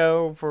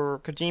logo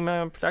for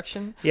Kojima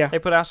Production. Yeah. They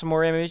put out some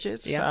more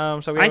images. Yeah.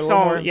 So we have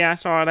I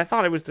saw it. I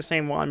thought it was the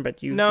same one,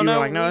 but you were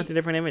like, no, it's a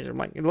different image. I'm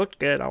like, it looked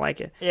good. I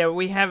like it. Yeah,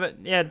 we have it.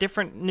 Yeah,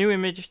 different new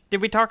images.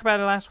 Did we talk about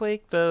it last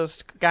week? The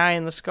guy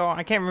in the skull?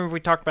 I can't remember if we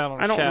talked about it on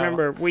the show. I don't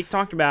remember. We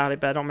talked about it,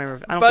 but I don't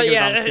remember. I don't think it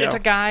was on the show. It's a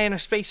guy in a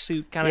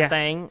spacesuit kind of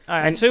thing.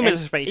 I assume it's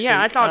a spacesuit. Yeah,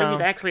 I thought it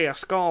was actually a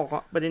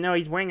skull, but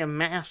he's wearing a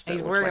mask.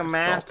 He's wearing a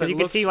mask. Because you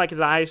can see like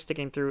his eyes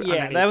sticking through.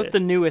 Yeah, that was the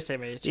newest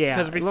image. Yeah,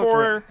 because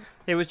before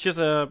it was just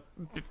a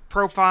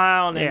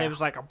profile, and then it was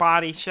like a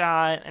body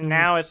shot, and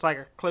now it's like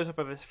a close up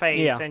of his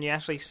face, and you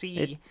actually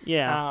see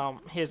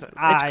his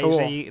eyes. Cool.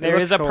 There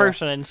is a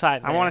person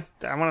inside. I want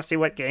to see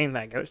what game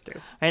that goes to.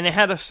 And it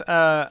had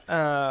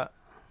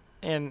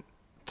and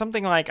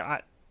something like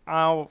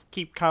I'll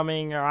keep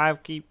coming, or I'll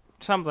keep.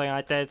 Something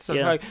like that.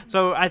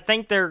 So I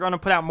think they're going to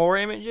put out more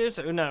images.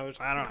 Who knows?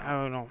 I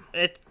don't know.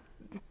 It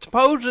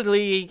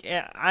supposedly,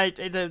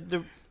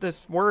 this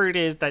word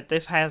is that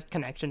this has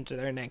connection to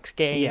their next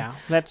game. Yeah,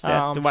 that's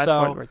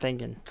what we're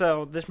thinking.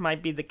 So this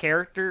might be the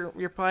character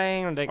you're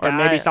playing, or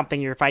maybe something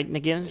you're fighting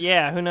against.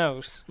 Yeah, who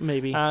knows?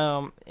 Maybe.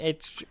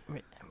 It's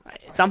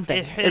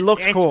something. It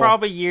looks cool. It's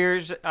probably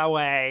years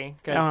away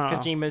because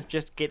Kojima's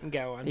just getting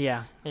going.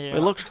 Yeah,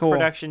 it looks cool.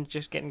 Production's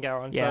just getting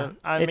going. Yeah, so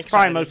I'm it's excited.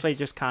 probably mostly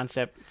just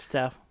concept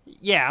stuff.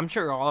 Yeah, I'm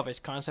sure all of it's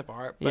concept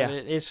art, but Yeah.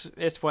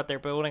 it's what they're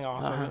building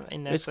off of.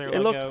 And necessarily It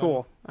looks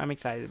cool. I'm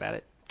excited about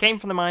it. Came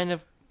from the mind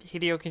of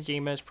Hideo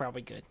Kojima. Is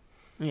probably good.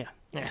 Yeah.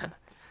 Yeah.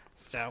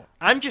 So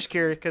I'm just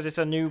curious because it's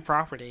a new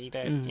property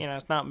that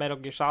it's not Metal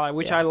Gear Solid,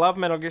 which I love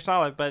Metal Gear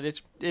Solid, but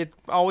it's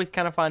always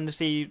kind of fun to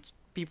see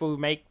people who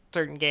make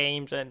certain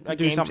games and a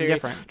Do game something series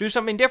different. Do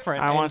something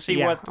different. I want to see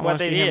what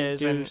it is.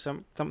 Do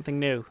And something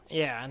new.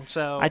 yeah, and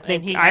so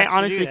I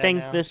honestly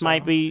think this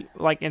might be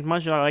like, as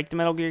much as I like the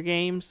Metal Gear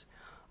games,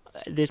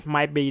 this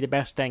might be the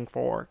best thing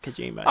for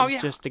Kojima. Oh, It's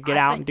yeah. just to get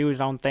out and do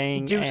his own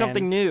thing, do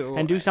something new,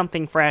 and do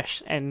something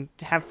fresh, and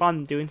have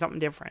fun doing something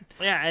different.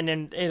 Yeah, and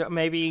then it'll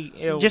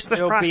Just the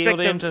it'll prospect build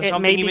of into it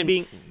something maybe even.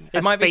 being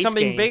It might be space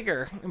something game.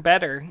 bigger,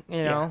 better, and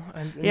Yeah,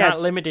 not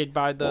it's- limited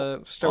by the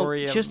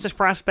story. Well, just this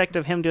prospect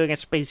of him doing a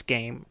space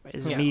game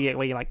is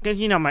immediately like, because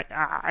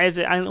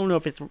I don't know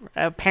if it's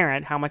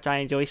apparent how much I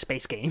enjoy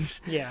space games.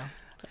 Yeah.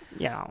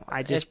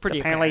 I just pretty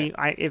apparently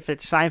if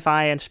it's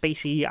sci-fi and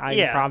spacey, I'm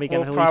probably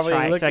going to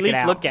at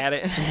least look at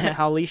it.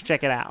 I'll at least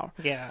check it out.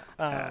 Yeah.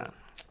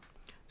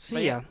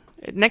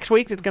 Next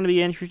week it's going to be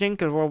interesting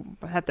because we'll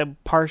have to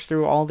parse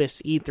through all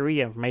this E3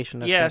 information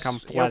that's going to come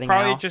flooding it'll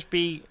probably out. just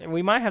be.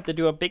 We might have to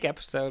do a big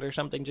episode or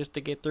something just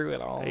to get through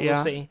it all. Yeah.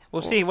 We'll see.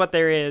 We'll see what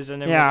there is,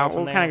 and then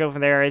we'll kind of go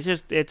from there.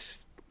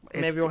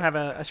 Maybe we'll have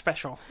a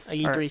special, a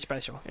E3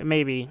 special.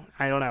 Maybe,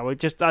 I don't know.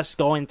 It's just us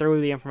going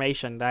through the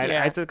information.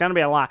 Yeah. It's going to be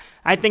a lot.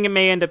 I think it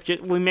may end up.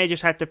 We may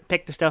just have to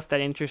pick the stuff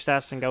that interests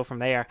us and go from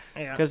there.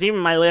 Yeah. Because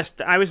even my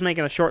list, I was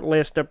making a short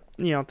list of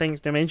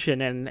things to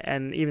mention,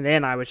 and even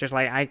then I was just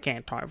like, I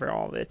can't talk for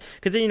all of it.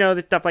 Because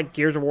the stuff like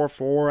Gears of War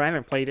 4, I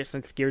haven't played it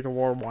since Gears of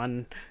War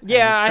 1.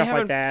 Yeah, stuff I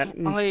like that.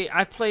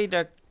 I played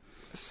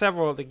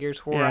several of the Gears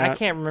 4. Yeah. I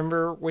can't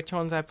remember which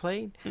ones I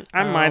played.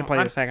 I might have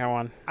played the second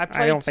one.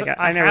 I don't think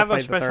I never have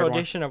played a special the third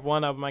edition of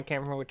one of them. I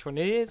can't remember which one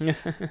it is.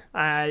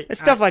 It's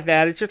stuff like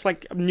that. It's just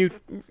like new,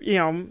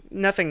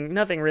 nothing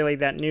really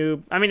that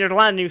new. I mean, there's a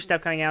lot of new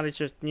stuff coming out. It's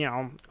just,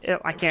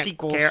 I can't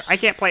Sequels. care. I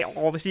can't play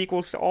all the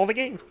sequels to all the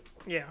games.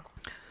 Yeah.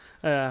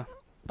 But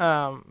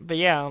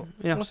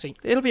we'll see.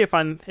 It'll be it's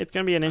going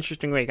to be an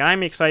interesting week.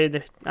 I'm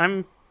excited.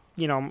 I'm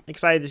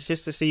excited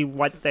just to see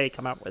what they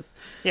come up with.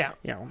 Yeah.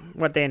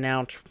 What they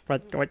announce,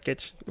 what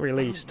gets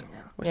released.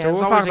 Yeah, So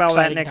we'll talk about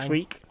that next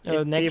week.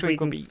 Next if we week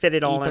will can be fit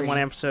it all in E3. one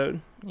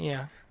episode.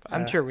 Yeah.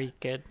 I'm sure we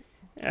could.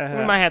 We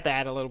Uh, might have to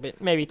add a little bit,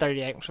 maybe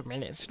 30 extra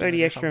minutes.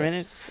 30 or extra something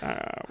minutes.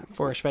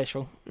 for a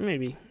special.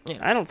 Maybe. Yeah.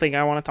 I don't think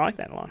I want to talk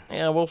that long.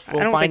 Yeah, we'll I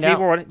don't find think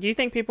out. do you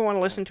think people want to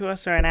listen to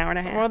us for an hour and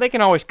a half? Well, they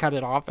can always cut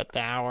it off at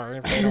the hour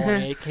if they don't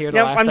want to hear the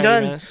Yep, last I'm 30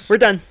 done. minutes. We're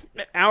done.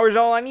 Hour's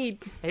all I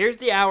need. Here's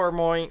the hour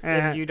point.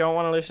 Uh-huh. If you don't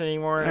want to listen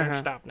anymore,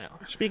 stop now.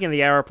 Speaking of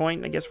the hour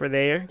point, I guess we're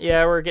there.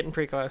 Yeah, we're getting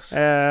pretty close.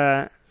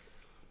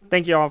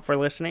 Thank you all for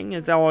listening.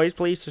 As always,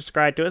 please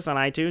subscribe to us on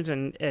iTunes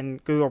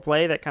and Google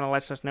Play. That kind of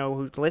lets us know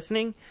who's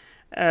listening.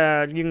 You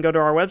can go to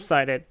our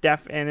website at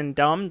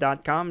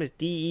deafandumb.com. It's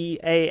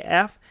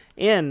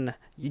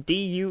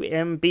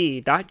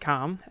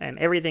DEAFNDUMB.com, and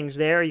everything's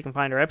there. You can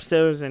find our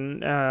episodes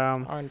and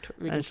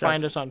You can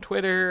find us on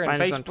Twitter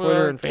and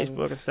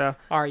Facebook and stuff.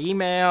 Our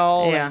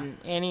email Yeah. and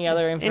any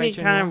other Any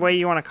information. kind of way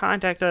you want to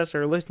contact us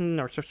or listen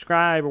or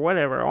subscribe or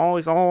whatever,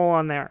 always all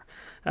on there.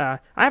 I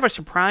have a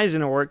surprise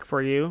in the work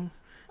for you,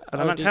 but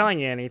I'm not telling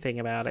you anything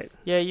about it.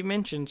 Yeah, you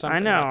mentioned something. I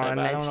know, about that, and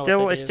but I don't it's know still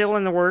what that it's is. still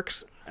in the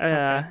works.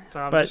 Okay, so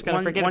I'm but just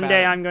gonna forget one about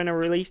day it. I'm going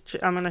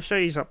to show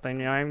you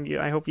something.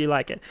 I hope you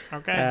like it.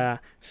 Okay.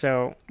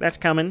 So that's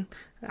coming.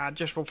 I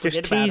just will Just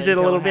forget about tease it a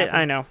until little bit.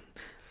 happens. I know.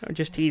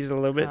 Just tease it a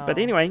little bit. But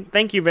anyway,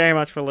 thank you very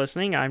much for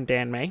listening. I'm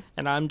Dan May.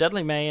 And I'm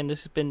Dudley May, and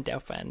this has been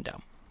Deaf and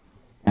Dumb.